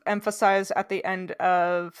of emphasized at the end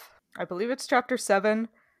of, I believe it's chapter 7,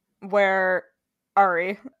 where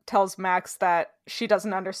Ari tells Max that she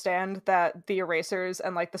doesn't understand that the erasers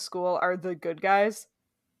and, like, the school are the good guys.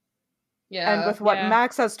 Yeah. And with what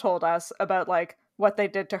Max has told us about, like, what they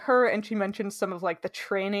did to her, and she mentions some of, like, the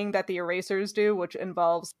training that the erasers do, which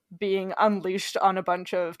involves being unleashed on a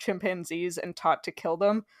bunch of chimpanzees and taught to kill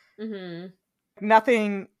them.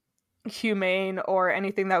 Nothing humane or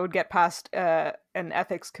anything that would get past an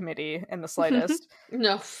ethics committee in the slightest.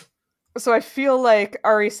 No. So I feel like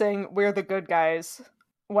Ari saying we're the good guys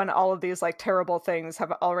when all of these, like, terrible things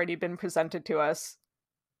have already been presented to us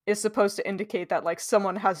is supposed to indicate that, like,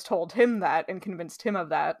 someone has told him that and convinced him of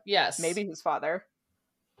that. Yes. Maybe his father.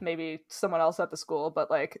 Maybe someone else at the school. But,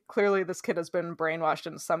 like, clearly this kid has been brainwashed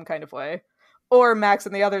in some kind of way. Or Max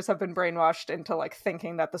and the others have been brainwashed into, like,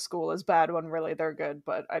 thinking that the school is bad when really they're good.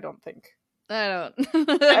 But I don't think... I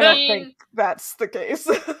don't think that's the case.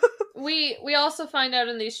 We also find out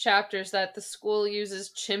in these chapters that the school uses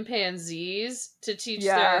chimpanzees to teach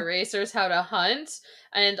their erasers how to hunt.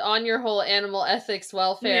 And on your whole animal ethics,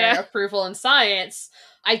 welfare, approval, and science,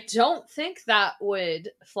 I don't think that would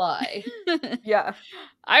fly. Yeah.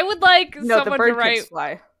 I would like someone to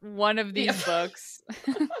write one of these books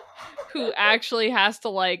who actually has to,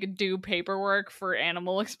 like, do paperwork for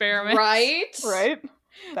animal experiments. Right?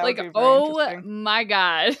 That like, oh my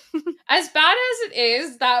god. As bad as it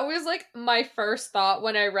is, that was, like, my first thought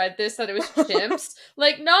when I read this, that it was chimps.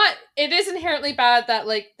 Like, it is inherently bad that,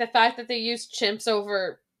 like, the fact that they use chimps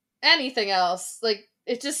over anything else, like,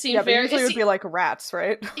 it just seemed very... usually it would be, like, rats,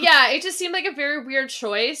 right? Yeah, it just seemed like a very weird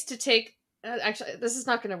choice to take... actually, this is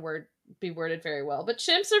not going to be worded very well, but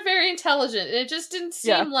chimps are very intelligent, and it just didn't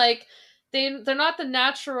seem like... They're not the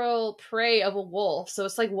natural prey of a wolf, so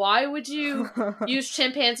it's like, why would you use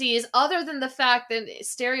chimpanzees, other than the fact that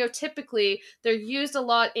stereotypically they're used a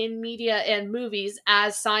lot in media and movies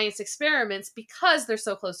as science experiments because they're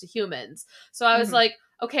so close to humans. So I was like,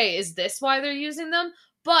 okay, is this why they're using them?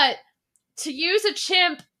 But to use a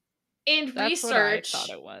chimp in research... What I thought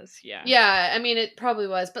it was, yeah. Yeah, I mean, it probably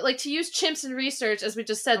was. But, like, to use chimps in research, as we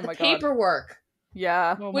just said, the paperwork...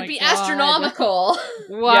 Yeah. would be astronomical.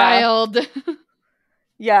 Wild.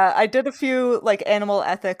 Yeah, I did a few, like, animal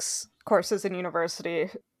ethics courses in university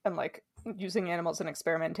and, like, using animals in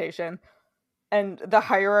experimentation. And the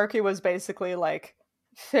hierarchy was basically, like,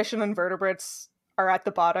 fish and invertebrates are at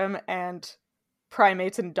the bottom and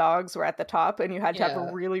primates and dogs were at the top. And you had to have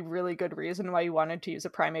a really, really good reason why you wanted to use a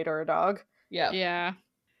primate or a dog. Yeah. Yeah.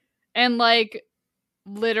 And, like,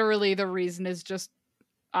 literally the reason is just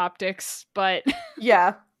optics, but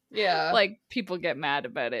yeah, like, people get mad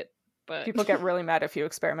about it, but people get really mad if you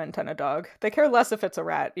experiment on a dog. They care less if it's a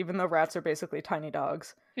rat, even though rats are basically tiny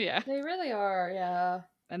dogs. Yeah, they really are. Yeah,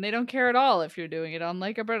 and they don't care at all if you're doing it on,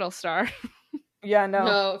 like, a brittle star.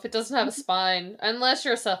 No, if it doesn't have a spine, unless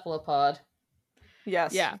you're a cephalopod.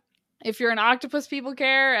 Yes. Yeah, if you're an octopus, people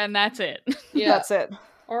care, and that's it. That's it.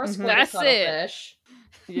 Or a that's cuttlefish.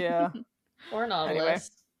 Yeah. Or nautilus. Anyway.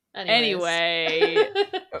 Anyways.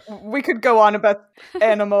 We could go on about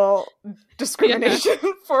animal discrimination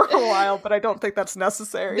for a while, but I don't think that's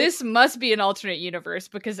necessary. This must be an alternate universe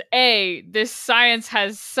because A, this science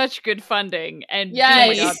has such good funding, and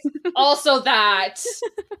yes, also that.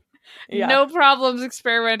 No problems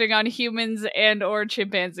experimenting on humans and or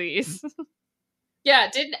chimpanzees.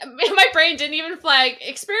 Yeah, my brain didn't even flag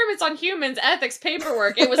experiments on humans, ethics,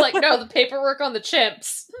 paperwork. It was like, no, the paperwork on the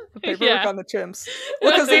chimps. The paperwork on the chimps.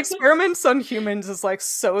 Well, because the experiments on humans is like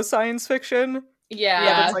so science fiction.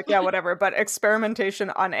 Yeah. It's like, yeah, whatever. But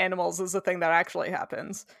experimentation on animals is a thing that actually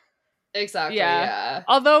happens. Exactly, yeah.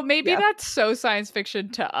 Although maybe that's so science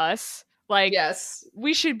fiction to us. Like, yes,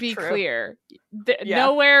 we should be clear.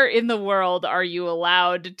 Nowhere in the world are you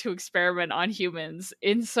allowed to experiment on humans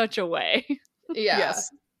in such a way. Yeah. Yes.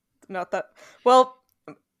 Not that. Well,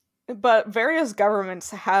 but various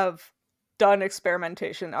governments have done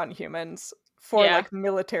experimentation on humans for like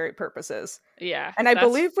military purposes. Yeah. And I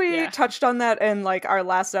believe we touched on that in like our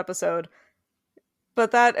last episode.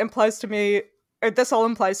 But that implies to me, or this all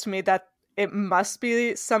implies to me that it must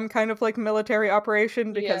be some kind of like military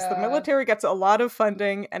operation because the military gets a lot of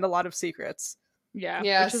funding and a lot of secrets. Yeah.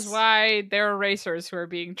 Yes. Which is why there are racers who are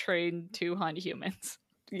being trained to hunt humans.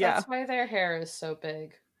 Yeah. That's why their hair is so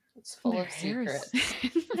big. It's full of secrets.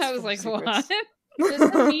 I was like, what? This is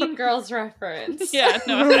a Mean Girls reference. Yeah,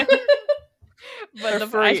 no. But the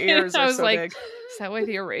furry ears are so big. Is that why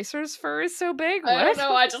the eraser's fur is so big? What? I don't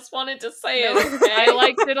know, I just wanted to say it. Okay? I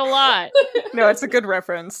liked it a lot. No, it's a good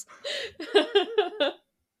reference.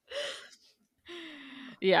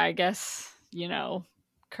 Yeah, I guess,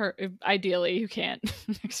 ideally you can't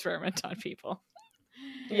experiment on people.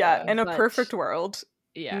 Yeah, in a perfect world.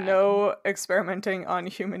 Yeah. No experimenting on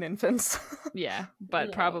human infants. Yeah,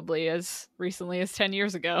 but probably as recently as 10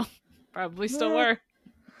 years ago. Probably still were.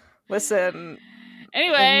 Listen.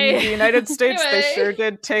 Anyway. In the United States, they sure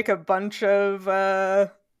did take a bunch of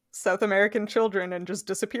South American children and just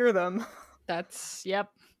disappear them. That's, yep.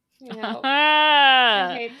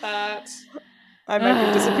 I hate that. I might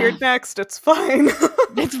be disappeared next. It's fine.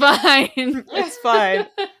 It's fine. It's fine.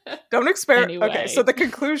 Don't experiment. Anyway. Okay, so the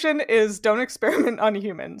conclusion is don't experiment on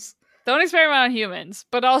humans. Don't experiment on humans,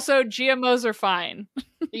 but also GMOs are fine.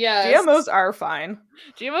 Yeah, GMOs are fine.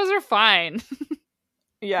 GMOs are fine.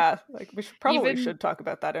 Yeah, like we should talk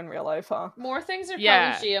about that in real life, huh? More things are probably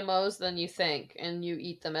GMOs than you think, and you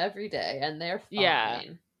eat them every day, and they're fine. Yeah.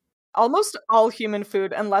 Almost all human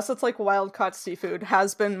food, unless it's like wild-caught seafood,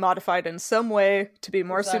 has been modified in some way to be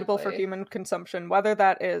more suitable for human consumption, whether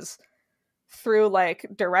that is through like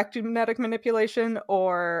direct genetic manipulation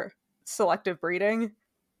or selective breeding.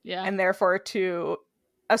 Yeah. And therefore to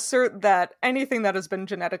assert that anything that has been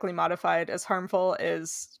genetically modified as harmful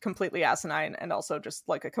is completely asinine and also just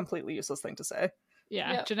like a completely useless thing to say.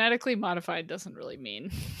 Yeah, yep. Genetically modified doesn't really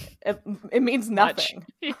mean... It means nothing.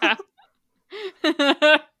 Yeah.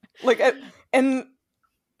 Like, and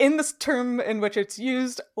in this term in which it's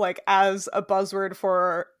used, like, as a buzzword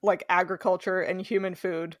for, like, agriculture and human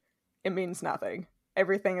food, it means nothing.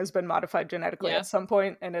 Everything has been modified genetically at some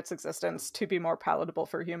point in its existence to be more palatable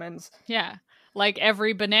for humans. Yeah. Like,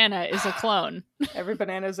 every banana is a clone. Every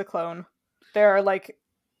banana is a clone. There are, like,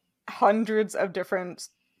 hundreds of different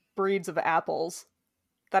breeds of apples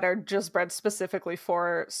that are just bred specifically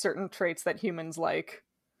for certain traits that humans like.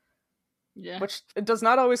 Yeah. Which does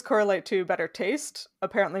not always correlate to better taste.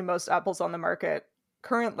 Apparently most apples on the market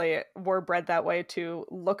currently were bred that way to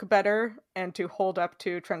look better and to hold up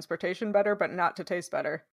to transportation better, but not to taste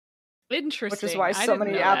better. Interesting. Which is why so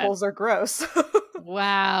many apples are gross.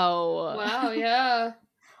 Wow. Wow, yeah.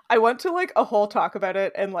 I went to like a whole talk about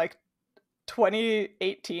it in like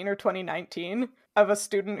 2018 or 2019 of a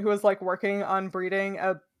student who was like working on breeding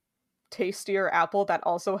a tastier apple that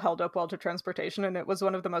also held up well to transportation, and it was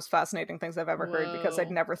one of the most fascinating things I've ever heard because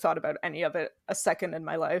I'd never thought about any of it a second in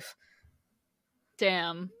my life.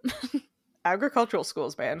 Damn. Agricultural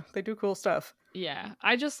schools, man. They do cool stuff. Yeah.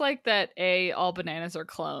 I just like that all bananas are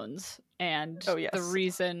clones, and the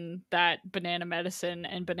reason that banana medicine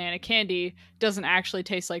and banana candy doesn't actually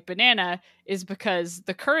taste like banana is because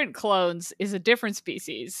the current clones is a different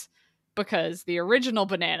species, because the original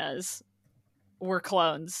bananas were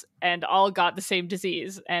clones and all got the same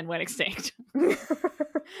disease and went extinct. Womp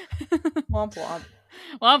womp.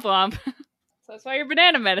 Womp womp. So that's why your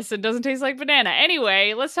banana medicine doesn't taste like banana.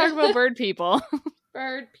 Anyway, let's talk about bird people.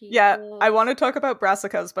 Bird people. Yeah, I want to talk about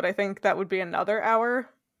brassicas, but I think that would be another hour.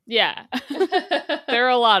 Yeah. There are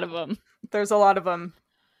a lot of them. There's a lot of them.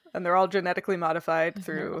 And they're all genetically modified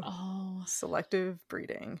through selective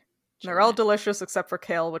breeding. They're all delicious except for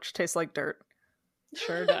kale, which tastes like dirt.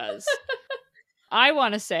 Sure does. I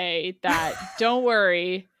want to say that, don't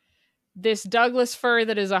worry, this Douglas fir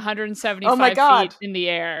that is 175 feet in the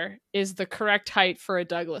air is the correct height for a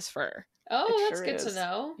Douglas fir. Oh, that's good to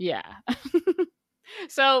know. Yeah.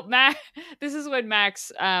 So this is when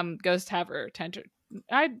Max goes to have her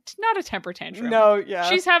not a temper tantrum. No, yeah.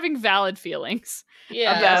 She's having valid feelings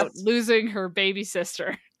about losing her baby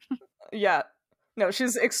sister. Yeah. No,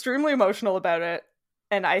 she's extremely emotional about it,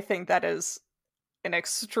 and I think that is an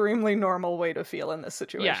extremely normal way to feel in this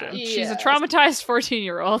situation. Yeah. She's a traumatized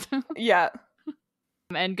 14-year-old. Yeah.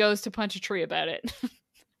 And goes to punch a tree about it.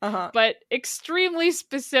 Uh-huh. But extremely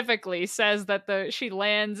specifically says that she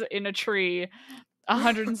lands in a tree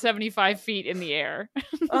 175 feet in the air.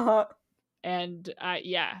 Uh-huh. And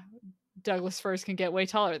Douglas firs can get way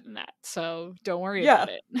taller than that, so don't worry about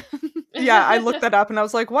it. Yeah, I looked that up and I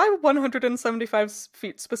was like, why 175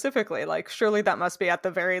 feet specifically? Like, surely that must be at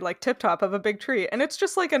the very, like, tip top of a big tree. And it's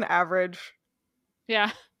just, like, an average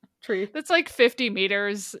tree. That's, like, 50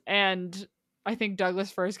 meters, and I think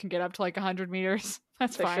Douglas firs can get up to, like, 100 meters.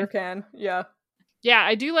 That's fine. They sure can, yeah. Yeah,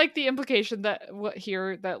 I do like the implication that,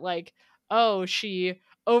 like, oh, she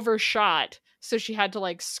overshot, so she had to,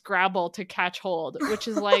 like, scrabble to catch hold, which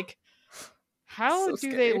is, like, how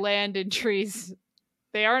do they land in trees?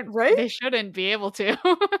 They aren't, right? They shouldn't be able to.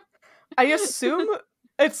 I assume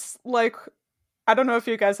it's, like, I don't know if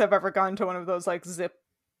you guys have ever gone to one of those, like, zip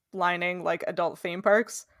lining, like, adult theme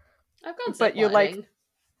parks. I've gone zip lining. Like,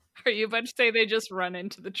 are you about to say they just run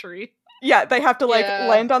into the tree? Yeah, they have to, like,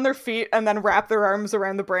 land on their feet and then wrap their arms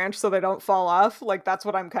around the branch so they don't fall off. Like, that's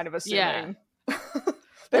what I'm kind of assuming. Yeah.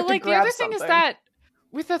 Well, like, the other thing is that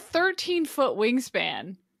with a 13-foot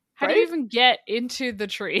wingspan, how do you even get into the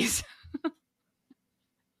trees?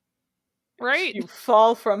 Right? You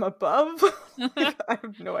fall from above? I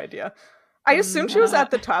have no idea. I assume she was at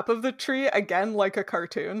the top of the tree, again, like a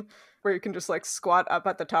cartoon, where you can just, like, squat up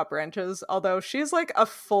at the top branches. Although she's, like, a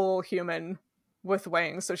full human with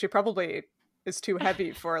wings, so she probably is too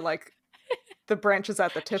heavy for, like, the branches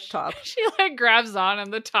at the tip top. She, like, grabs on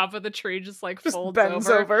the top of the tree, just, like, just folds bends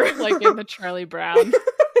over. Like in the Charlie Brown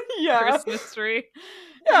Christmas tree.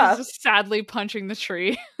 Yeah. She's just sadly punching the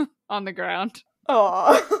tree on the ground.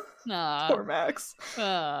 Aww. Poor Max.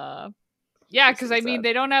 Yeah, because, I mean,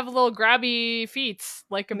 they don't have little grabby feet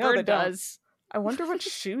like a bird does. I wonder what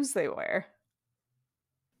shoes they wear.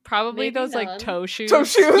 Probably maybe those, like, toe shoes. Toe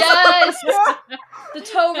shoes! Yes! The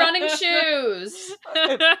toe running shoes!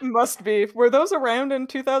 It must be. Were those around in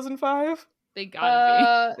 2005? They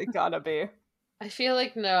gotta be. They gotta be. I feel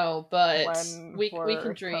like no, but we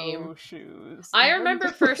can dream. Toe shoes. I remember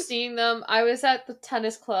first seeing them. I was at the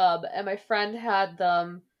tennis club, and my friend had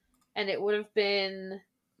them, and it would have been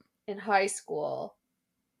in high school.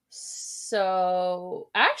 So,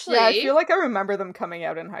 actually... Yeah, I feel like I remember them coming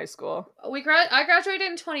out in high school. I graduated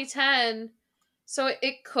in 2010, so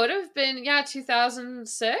it could have been,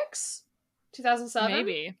 2006? 2007?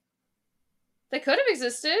 Maybe. They could have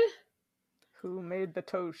existed. Who made the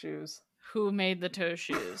toe shoes? Who made the toe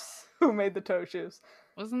shoes? Who made the toe shoes?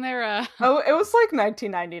 Wasn't there a... Oh, it was like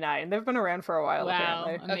 1999. They've been around for a while,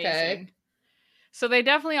 apparently. Amazing. Okay. So they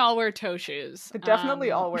definitely all wear toe shoes. They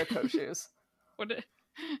definitely all wear toe shoes.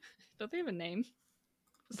 Don't they have a name?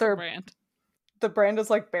 What's their brand? The brand is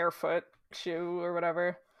like Barefoot Shoe or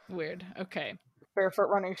whatever. Weird. Okay. Barefoot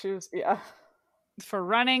running shoes, yeah. For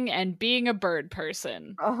running and being a bird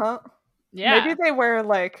person. Uh-huh. Yeah. Maybe they wear,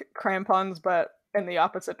 like, crampons, but in the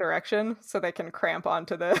opposite direction, so they can cramp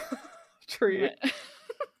onto the tree.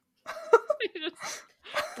 They just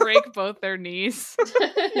break both their knees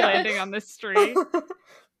landing on this tree.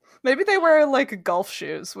 Maybe they wear, like, golf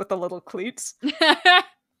shoes with the little cleats.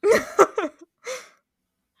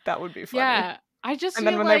 That would be funny. Yeah, I just and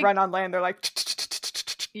then when they run on land, they're like,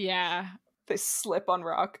 yeah, they slip on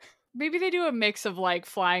rock. Maybe they do a mix of, like,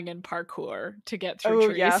 flying and parkour to get through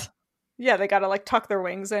trees. Yeah, they gotta, like, tuck their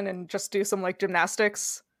wings in and just do some, like,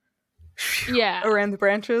 gymnastics. Yeah, around the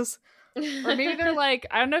branches. Or maybe they're like,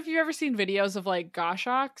 I don't know if you've ever seen videos of, like,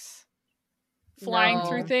 goshawks flying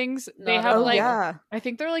through things. They have I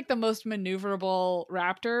think they're, like, the most maneuverable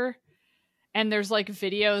raptor. And there's, like,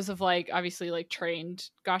 videos of, like, obviously, like, trained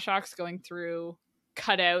goshawks going through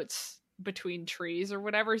cutouts between trees or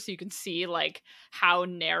whatever, so you can see, like, how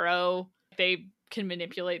narrow they can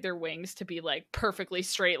manipulate their wings to be, like, perfectly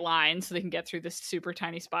straight lines so they can get through this super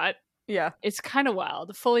tiny spot. Yeah. It's kind of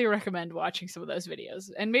wild. Fully recommend watching some of those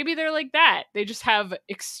videos. And maybe they're like that. They just have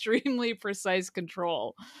extremely precise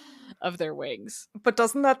control of their wings. But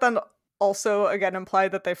doesn't that then also, again, imply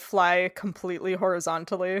that they fly completely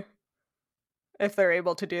horizontally? If they're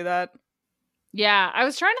able to do that? Yeah, I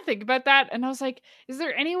was trying to think about that, and I was like, is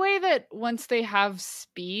there any way that once they have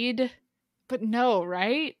speed, but no,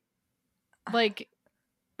 right? Like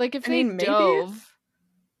if they maybe. dove,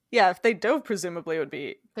 Yeah, if they dove, presumably it would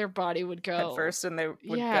be their body would go head first, and they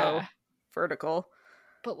would go vertical.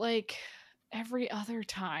 But like every other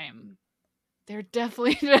time, they're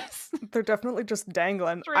definitely just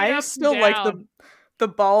dangling. I still like the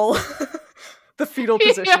ball. The fetal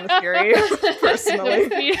position theory, personally.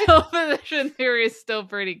 The fetal position theory is still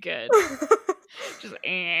pretty good. Just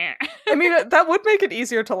I mean, that would make it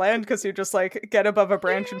easier to land because you just like get above a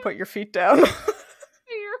branch and put your feet down.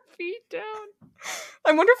 Your feet down.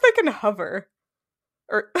 I wonder if they can hover.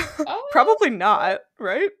 Or probably not,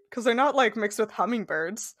 right? Because they're not like mixed with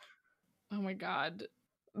hummingbirds. Oh my god.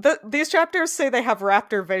 These chapters say they have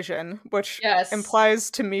raptor vision, which implies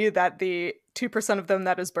to me that the 2% of them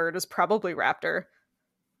that is bird is probably raptor.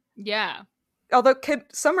 Yeah. Although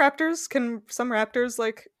some raptors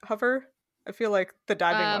like hover? I feel like the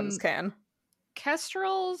diving ones can.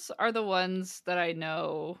 Kestrels are the ones that I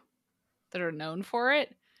know that are known for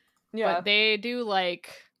it. Yeah. But they do like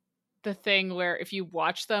the thing where if you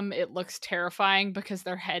watch them, it looks terrifying because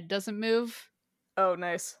their head doesn't move. Oh,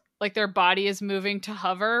 nice. Like their body is moving to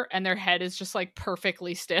hover and their head is just like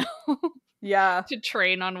perfectly still. Yeah. To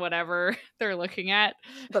train on whatever they're looking at.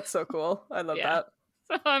 That's so cool. I love that.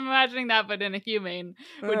 So I'm imagining that, but in a human,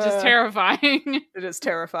 which is terrifying. It is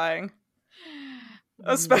terrifying.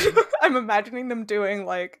 Especially, I'm imagining them doing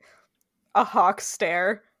like a hawk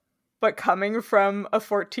stare, but coming from a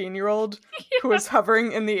 14-year-old who is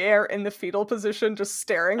hovering in the air in the fetal position, just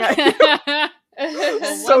staring at you.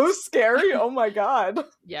 So scary. Oh my god.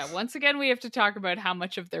 Yeah, once again we have to talk about how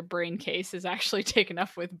much of their brain case is actually taken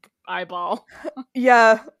up with eyeball.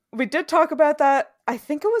 Yeah, we did talk about that. I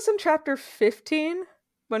think it was in chapter 15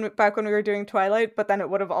 back when we were doing Twilight, but then it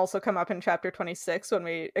would have also come up in chapter 26 when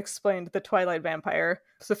we explained the Twilight vampire.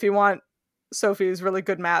 So if you want Sophie's really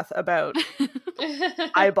good math about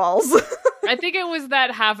eyeballs. I think it was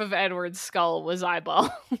that half of Edward's skull was eyeball.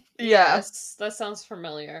 Yeah. Yes, that sounds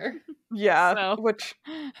familiar. Yeah, which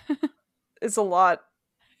is a lot.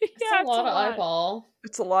 It's a lot of eyeball.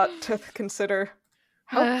 It's a lot to consider.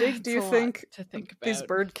 How big do you think these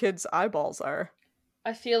bird kids' eyeballs are?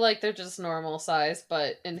 I feel like they're just normal size,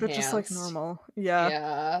 but enhanced. They're just like normal. Yeah.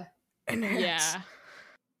 Yeah. Enhanced. Yeah.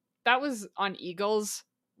 That was on eagles,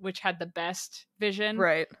 which had the best vision.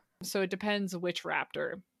 Right. So it depends which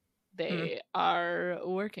raptor they are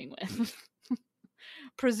working with.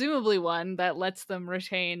 Presumably one that lets them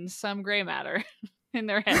retain some gray matter in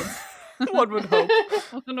their heads. One would hope.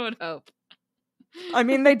 One would hope. I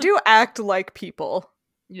mean, they do act like people.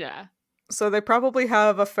 Yeah. So they probably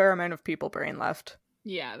have a fair amount of people brain left.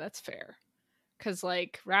 Yeah, that's fair. Because,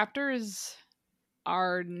 like, raptors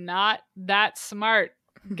are not that smart,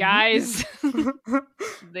 guys.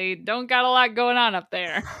 They don't got a lot going on up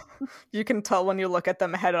there. You can tell when you look at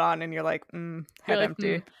them head on and you're like, head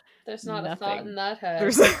empty. There's not a thought in that head.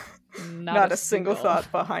 There's not a single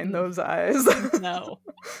thought behind those eyes. No.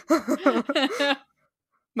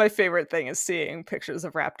 My favorite thing is seeing pictures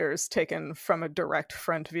of raptors taken from a direct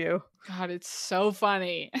front view. God, it's so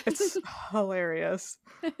funny. It's hilarious.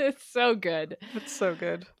 It's so good. It's so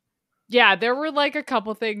good. Yeah, there were like a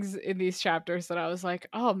couple things in these chapters that I was like,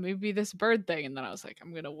 oh, maybe this bird thing. And then I was like,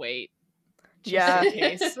 I'm going to wait. Just in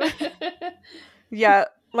case. Yeah,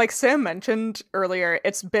 like Sam mentioned earlier,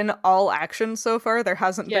 it's been all action so far. There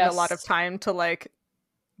hasn't been a lot of time to like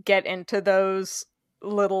get into those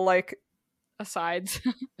little like asides.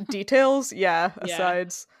 Details. Yeah,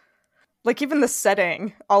 asides. Like even the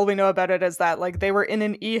setting, all we know about it is that like they were in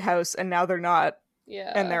an house and now they're not.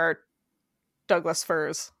 Yeah. And there are Douglas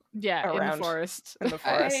firs. Yeah, in the forest. In the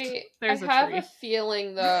forest. I have a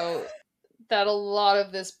feeling though that a lot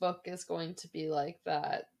of this book is going to be like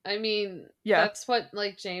that. I mean, that's what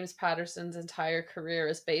like James Patterson's entire career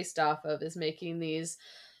is based off of, is making these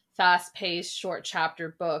fast-paced short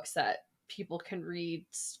chapter books that people can read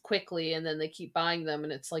quickly and then they keep buying them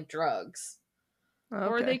and it's like drugs. Okay.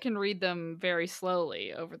 Or they can read them very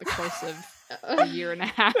slowly over the course of a year and a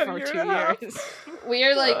half or 2 years. We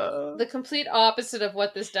are like the complete opposite of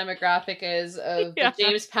what this demographic is of the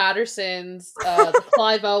James Pattersons, the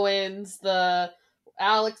Clive Owens, the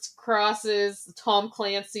Alex Crosses, the Tom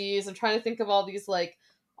Clancy's. I'm trying to think of all these like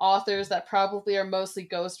authors that probably are mostly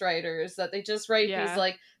ghostwriters, that they just write these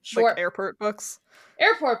like short like airport books.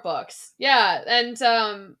 Yeah.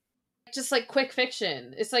 And just like quick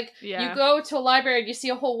fiction. It's like you go to a library and you see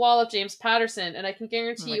a whole wall of James Patterson, and I can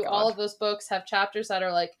guarantee you all of those books have chapters that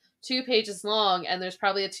are like 2 pages long, and there's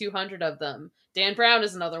probably 200 of them. Dan Brown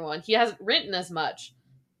is another one. He hasn't written as much,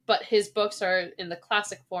 but his books are in the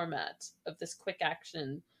classic format of this quick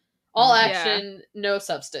action, all action, no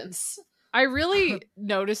substance. I really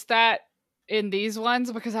noticed that in these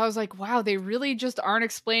ones because I was like, wow, they really just aren't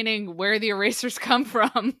explaining where the erasers come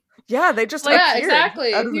from. Yeah, they just appeared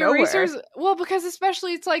exactly. out of The nowhere. erasers, well, because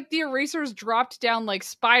especially it's like the erasers dropped down like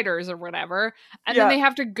spiders or whatever, and then they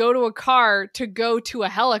have to go to a car to go to a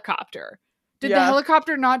helicopter. Did the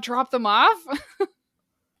helicopter not drop them off?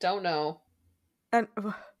 Don't know. And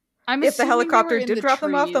I'm if the helicopter did drop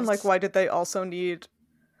them off, then like, why did they also need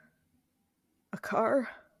a car?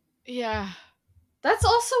 Yeah. That's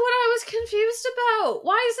also what I was confused about.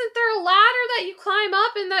 Why isn't there a ladder that you climb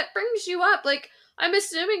up and that brings you up? Like, I'm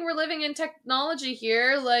assuming we're living in technology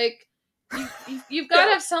here. Like, you've got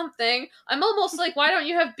to have something. I'm almost like, why don't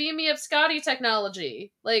you have beam me up Scotty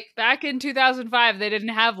technology? Like, back in 2005, they didn't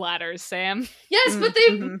have ladders, Sam. Yes, but they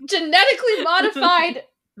genetically modified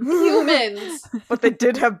humans. But they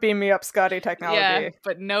did have beam me up Scotty technology. Yeah,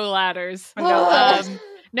 but no ladders.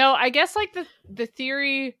 No, I guess like the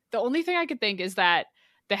theory, the only thing I could think is that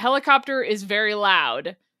the helicopter is very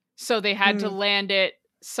loud, so they had to land it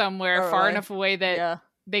somewhere far enough away that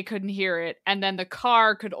they couldn't hear it, and then the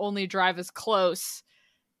car could only drive as close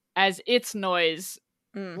as its noise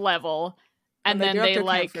level, and then they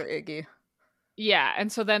like for Iggy. Yeah, and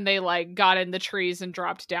so then they like got in the trees and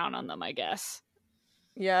dropped down on them, I guess.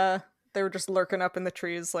 Yeah, they were just lurking up in the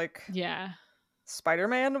trees like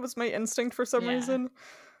Spider-Man was my instinct for some reason.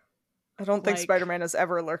 I don't think Spider-Man has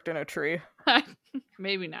ever lurked in a tree.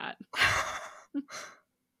 Maybe not.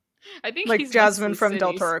 I think like he's Jasmine from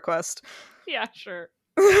Del Toro Quest. Yeah, sure.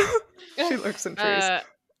 She lurks in trees.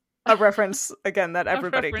 A reference, again, that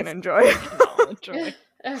everybody can enjoy.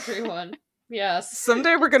 Everyone. Yes.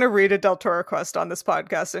 Someday we're going to read a Del Toro Quest on this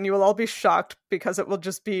podcast, and you will all be shocked because it will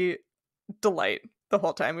just be delight the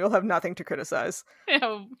whole time. You'll have nothing to criticize.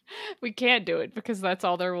 Yeah, we can't do it because that's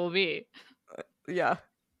all there will be. Yeah.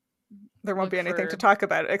 There won't be anything to talk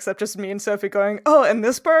about except just me and Sophie going, oh, and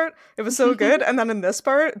this part, it was so good. And then in this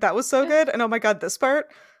part, that was so good. And oh my god, this part.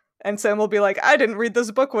 And Sam will be like, I didn't read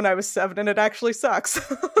this book when I was 7 and it actually sucks.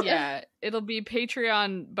 Yeah, it'll be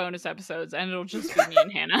Patreon bonus episodes and it'll just be me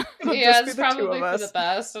and Hannah. Yeah, it's probably for the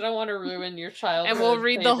best. I don't want to ruin your childhood. And we'll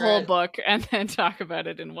read the whole book and then talk about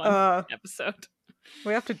it in one episode.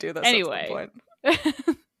 We have to do this anyway. At some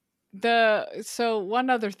point. So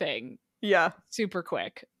one other thing. Yeah. Super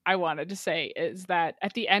quick. I wanted to say is that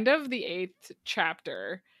at the end of the 8th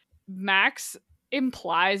chapter, Max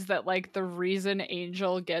implies that like the reason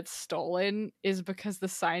Angel gets stolen is because the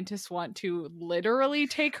scientists want to literally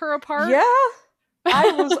take her apart. Yeah.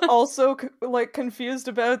 I was also like confused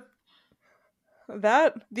about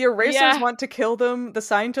that. The erasers want to kill them, the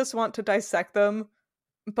scientists want to dissect them,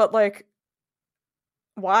 but like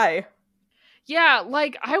why? Yeah,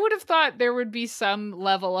 like I would have thought there would be some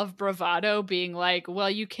level of bravado being like, well,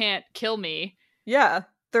 you can't kill me. Yeah.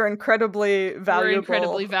 They're incredibly valuable. We're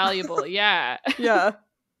incredibly valuable, yeah. Yeah.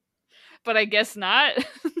 But I guess not.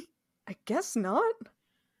 I guess not.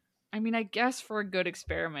 I mean, I guess for a good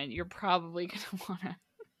experiment, you're probably going to want to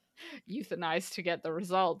euthanize to get the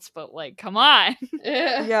results, but like, come on.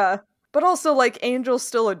 Yeah. But also, like, Angel's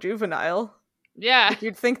still a juvenile. Yeah. Like,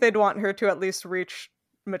 you'd think they'd want her to at least reach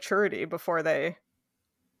maturity before they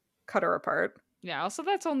cut her apart. Yeah, also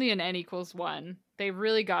that's only an n=1. They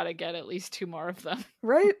really gotta get at least 2 more of them.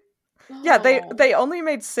 Right? Oh. Yeah, they only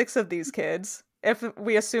made 6 of these kids, if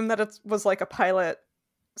we assume that it was like a pilot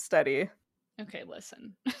study. Okay,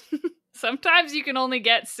 listen. Sometimes you can only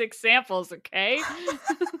get 6 samples, okay?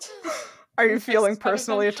 Are you feeling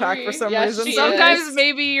personally attacked for some reason? Sometimes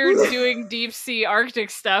maybe you're doing deep sea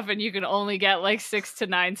Arctic stuff and you can only get like 6 to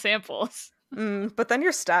 9 samples. But then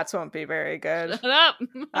your stats won't be very good. Shut up.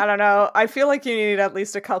 I don't know. I feel like you need at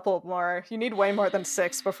least a couple more. You need way more than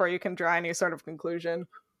 6 before you can draw any sort of conclusion.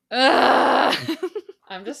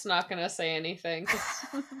 I'm just not gonna say anything.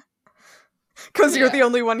 Because you're the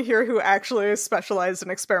only one here who actually specialized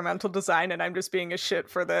in experimental design, and I'm just being a shit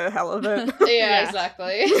for the hell of it. Yeah,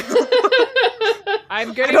 exactly.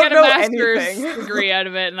 I'm gonna get a master's degree out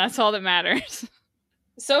of it, and that's all that matters.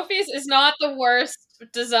 Sophie's is not the worst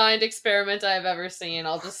designed experiment I've ever seen.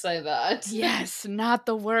 I'll just say that. Yes, not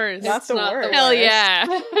the worst. Not the worst. Hell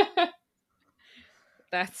yeah.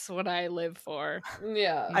 That's what I live for.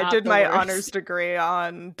 Yeah. I did my honors degree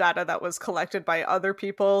on data that was collected by other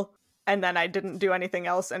people, and then I didn't do anything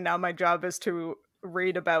else, and now my job is to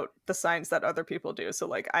read about the science that other people do. So,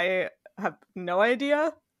 like, I have no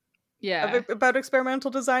idea about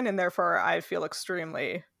experimental design, and therefore I feel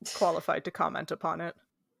extremely qualified to comment upon it.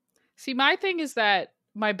 See, my thing is that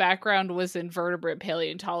my background was in vertebrate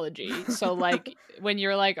paleontology. So like when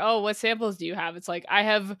you're like, oh, what samples do you have? It's like, I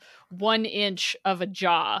have 1 inch of a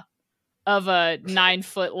jaw of a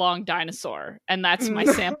 9-foot long dinosaur, and that's my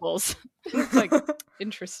samples. It's like,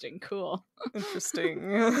 interesting, cool.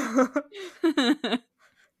 Interesting.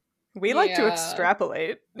 We like to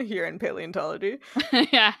extrapolate here in paleontology.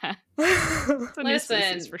 Yeah.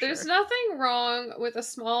 Listen, there's nothing wrong with a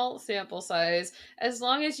small sample size as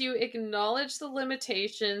long as you acknowledge the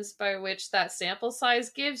limitations by which that sample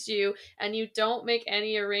size gives you, and you don't make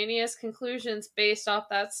any erroneous conclusions based off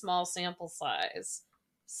that small sample size.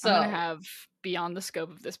 So I'm gonna have beyond the scope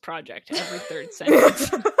of this project every third sentence.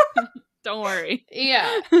 Don't worry.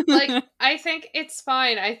 Yeah, like, I think it's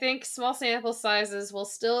fine. I think small sample sizes will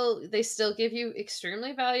still give you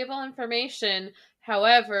extremely valuable information.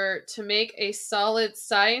 However, to make a solid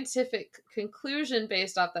scientific conclusion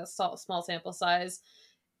based off that small sample size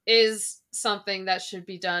is something that should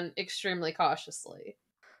be done extremely cautiously.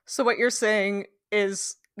 So what you're saying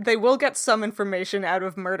is they will get some information out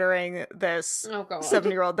of murdering this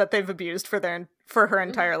 7-year-old that they've abused for her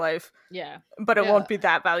entire life. Yeah. But it won't be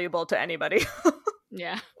that valuable to anybody.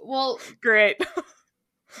 Yeah. Well, great.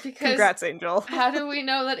 Because congrats, Angel. How do we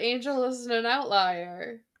know that Angel isn't an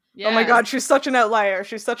outlier? Yeah. Oh my god, she's such an outlier.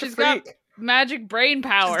 She's a freak. Got magic brain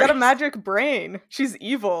power. She's got a magic brain. She's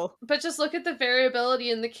evil. But just look at the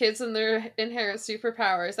variability in the kids and their inherent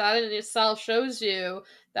superpowers. That in itself shows you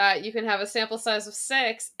that you can have a sample size of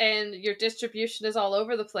 6 and your distribution is all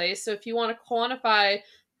over the place. So if you want to quantify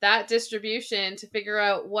that distribution to figure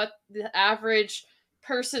out what the average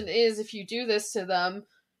person is if you do this to them,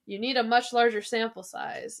 you need a much larger sample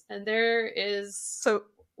size. And there is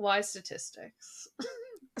wise statistics.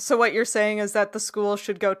 So what you're saying is that the school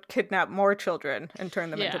should go kidnap more children and turn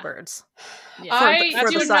them into birds. Yeah. I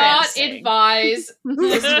do not advise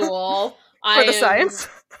the school. For the science?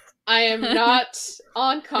 I am not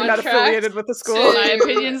on contract. You're not affiliated with the school? My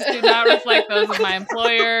opinions do not reflect those of my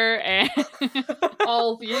employer. And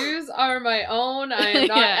all views are my own. I am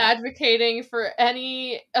not advocating for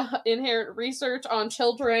any inherent research on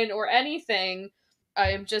children or anything.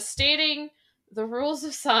 I am just stating the rules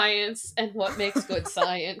of science and what makes good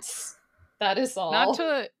science. That is all.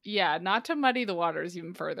 Not to muddy the waters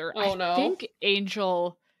even further. I think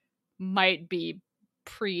Angel might be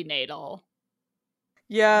prenatal.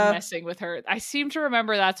 Yeah. Messing with her. I seem to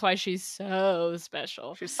remember that's why she's so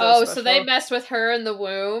special. She's so special. So they messed with her in the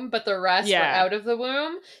womb, but the rest were out of the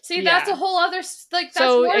womb? See, that's a whole other, that's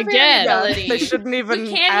more variability. They shouldn't even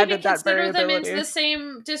we can't even consider them into the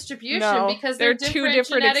same distribution because they're two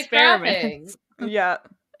different genetic experiments. Yeah.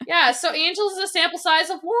 Yeah, so Angel's a sample size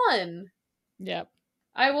of 1. Yep.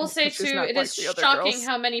 I will say, too, it is shocking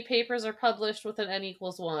how many papers are published with an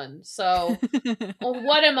N=1. So,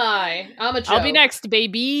 what am I? I'm a joke. I'll be next,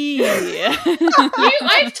 baby.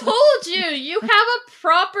 I've told you, you have a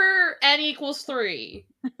proper N=3.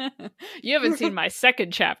 You haven't seen my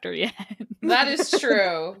second chapter yet. That is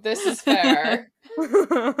true. This is fair.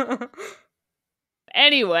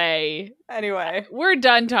 Anyway. We're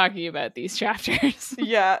done talking about these chapters.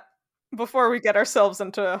 Yeah. Before we get ourselves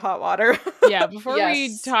into hot water. Yeah, before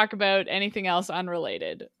we talk about anything else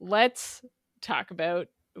unrelated, let's talk about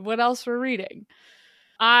what else we're reading.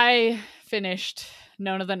 I finished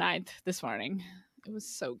Nona the Ninth this morning. It was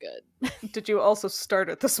so good. Did you also start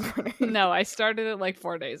it this morning? No, I started it like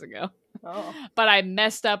 4 days ago. Oh. But I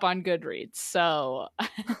messed up on Goodreads, so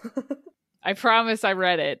I promise I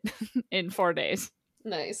read it in 4 days.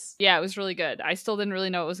 Nice. Yeah, it was really good. I still didn't really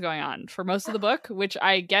know what was going on for most of the book, which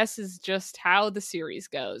I guess is just how the series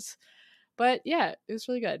goes. But yeah, it was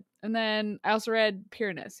really good. And then I also read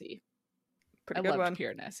Piranesi. I loved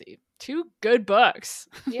Piranesi. 2 good books.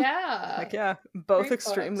 Yeah. Heck yeah. Both great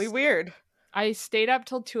extremely books. Weird. I stayed up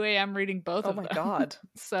till 2 a.m. reading both of them. Oh my god.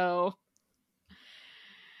 So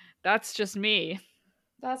that's just me.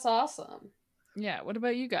 That's awesome. Yeah, what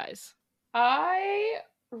about you guys? I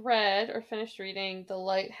read or finished reading The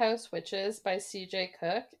Lighthouse Witches by C.J.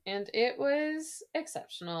 Cook, and it was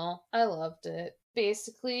exceptional. I loved it.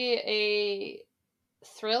 Basically a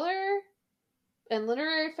thriller and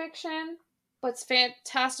literary fiction, but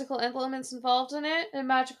fantastical elements involved in it and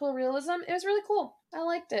magical realism. It was really cool. I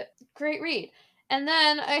liked it. Great read. And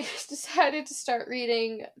then I decided to start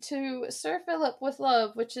reading To Sir Philip with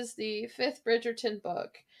Love, which is the 5th Bridgerton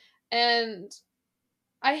book. And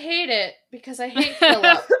I hate it because I hate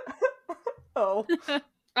Philip. Oh.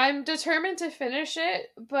 I'm determined to finish it,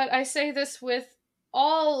 but I say this with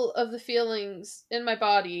all of the feelings in my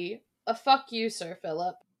body. A fuck you, Sir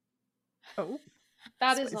Philip. Oh.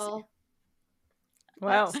 That is all.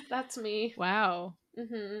 Wow. That's me. Wow.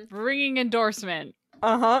 Mm-hmm. Ringing endorsement.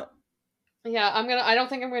 Uh-huh. Yeah, I don't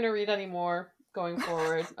think I'm gonna read any more going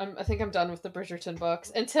forward. I think I'm done with the Bridgerton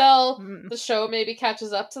books until the show maybe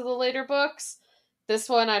catches up to the later books. This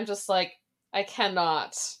one, I'm just like, I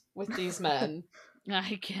cannot with these men.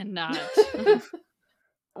 I cannot.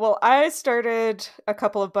 Well, I started a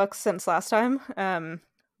couple of books since last time.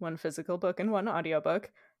 One physical book and one audiobook.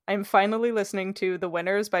 I'm finally listening to The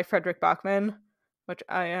Winners by Frederick Bachman, which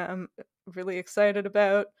I am really excited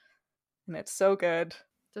about. And it's so good.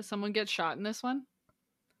 Does someone get shot in this one?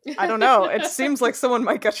 I don't know. It seems like someone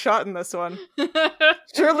might get shot in this one.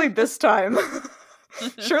 Surely this time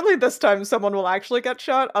someone will actually get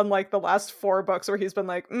shot, unlike the last 4 books where he's been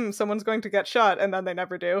like, someone's going to get shot, and then they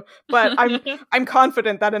never do. But I'm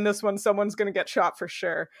confident that in this one someone's going to get shot for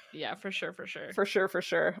sure. Yeah, for sure. For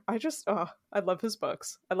sure. I love his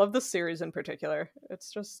books. I love this series in particular.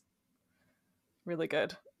 It's just really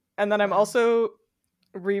good. And then I'm also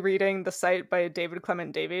rereading The Sight by David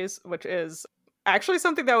Clement Davies, which is actually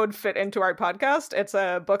something that would fit into our podcast. It's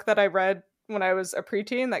a book that I read when I was a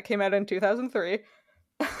preteen that came out in 2003.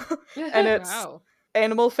 And it's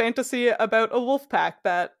animal fantasy about a wolf pack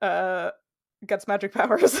that gets magic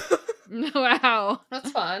powers. Wow.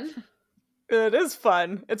 That's fun. It is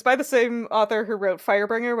fun. It's by the same author who wrote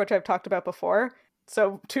Firebringer, which I've talked about before.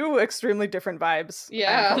 So 2 extremely different vibes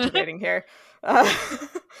I'm cultivating here.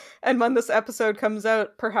 And when this episode comes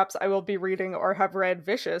out, perhaps I will be reading or have read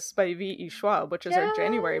Vicious by V.E. Schwab, which is our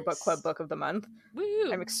January book club book of the month.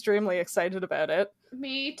 Woo. I'm extremely excited about it.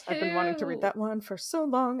 Me too. I've been wanting to read that one for so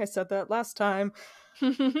long. I said that last time.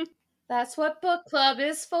 That's what book club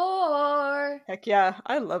is for. Heck yeah.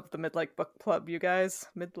 I love the Midlight book club, you guys.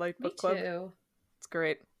 Midlight book club. Me too. It's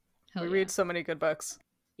great. Hell we yeah. read so many good books.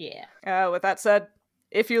 Yeah. With that said,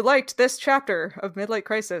 if you liked this chapter of Midlight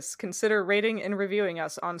Crisis, consider rating and reviewing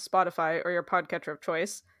us on Spotify or your podcatcher of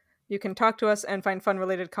choice. You can talk to us and find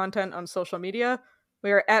fun-related content on social media.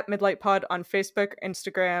 We are at Midlight Pod on Facebook,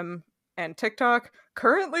 Instagram, and TikTok.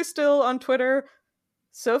 Currently still on Twitter.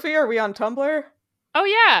 Sophie, are we on Tumblr? Oh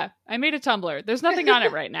yeah, I made a Tumblr. There's nothing on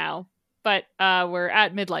it right now, but we're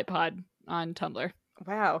at Midlight Pod on Tumblr.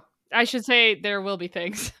 Wow. I should say there will be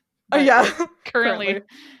things. Oh yeah. Currently.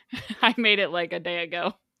 I made it like a day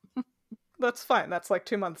ago. That's fine. That's like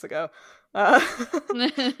 2 months ago.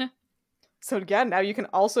 So yeah, now you can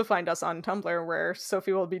also find us on Tumblr, where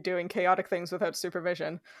Sophie will be doing chaotic things without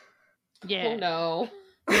supervision. Yeah. Oh no.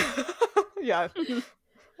 Yeah.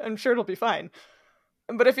 I'm sure it'll be fine.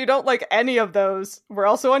 But if you don't like any of those, we're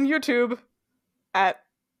also on YouTube at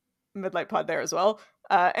Midlight Pod there as well.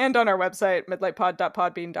 And on our website,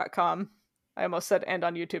 midlightpod.podbean.com. I almost said and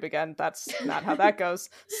on YouTube again. That's not how that goes.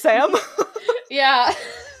 Sam? Yeah.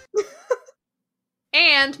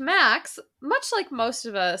 And Max, much like most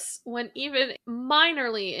of us, when even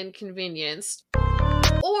minorly inconvenienced,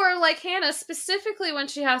 or like Hannah, specifically when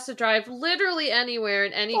she has to drive literally anywhere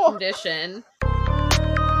in any condition,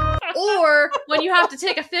 or when you have to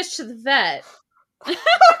take a fish to the vet.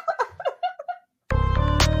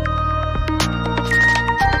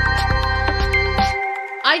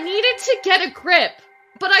 I needed to get a grip,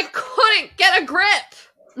 but I couldn't get a grip!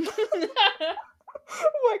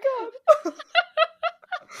 Oh my god.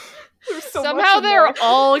 Somehow they're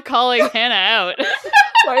all calling Hannah out.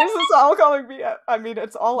 Why is this all calling me out? I mean,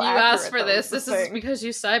 it's all You accurate, asked for though, this. the This is thing. because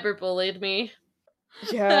you cyberbullied me.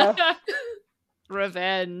 Yeah.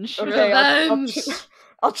 Revenge. Okay, Revenge.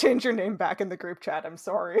 I'll change your name back in the group chat. I'm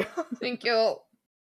sorry. Thank you.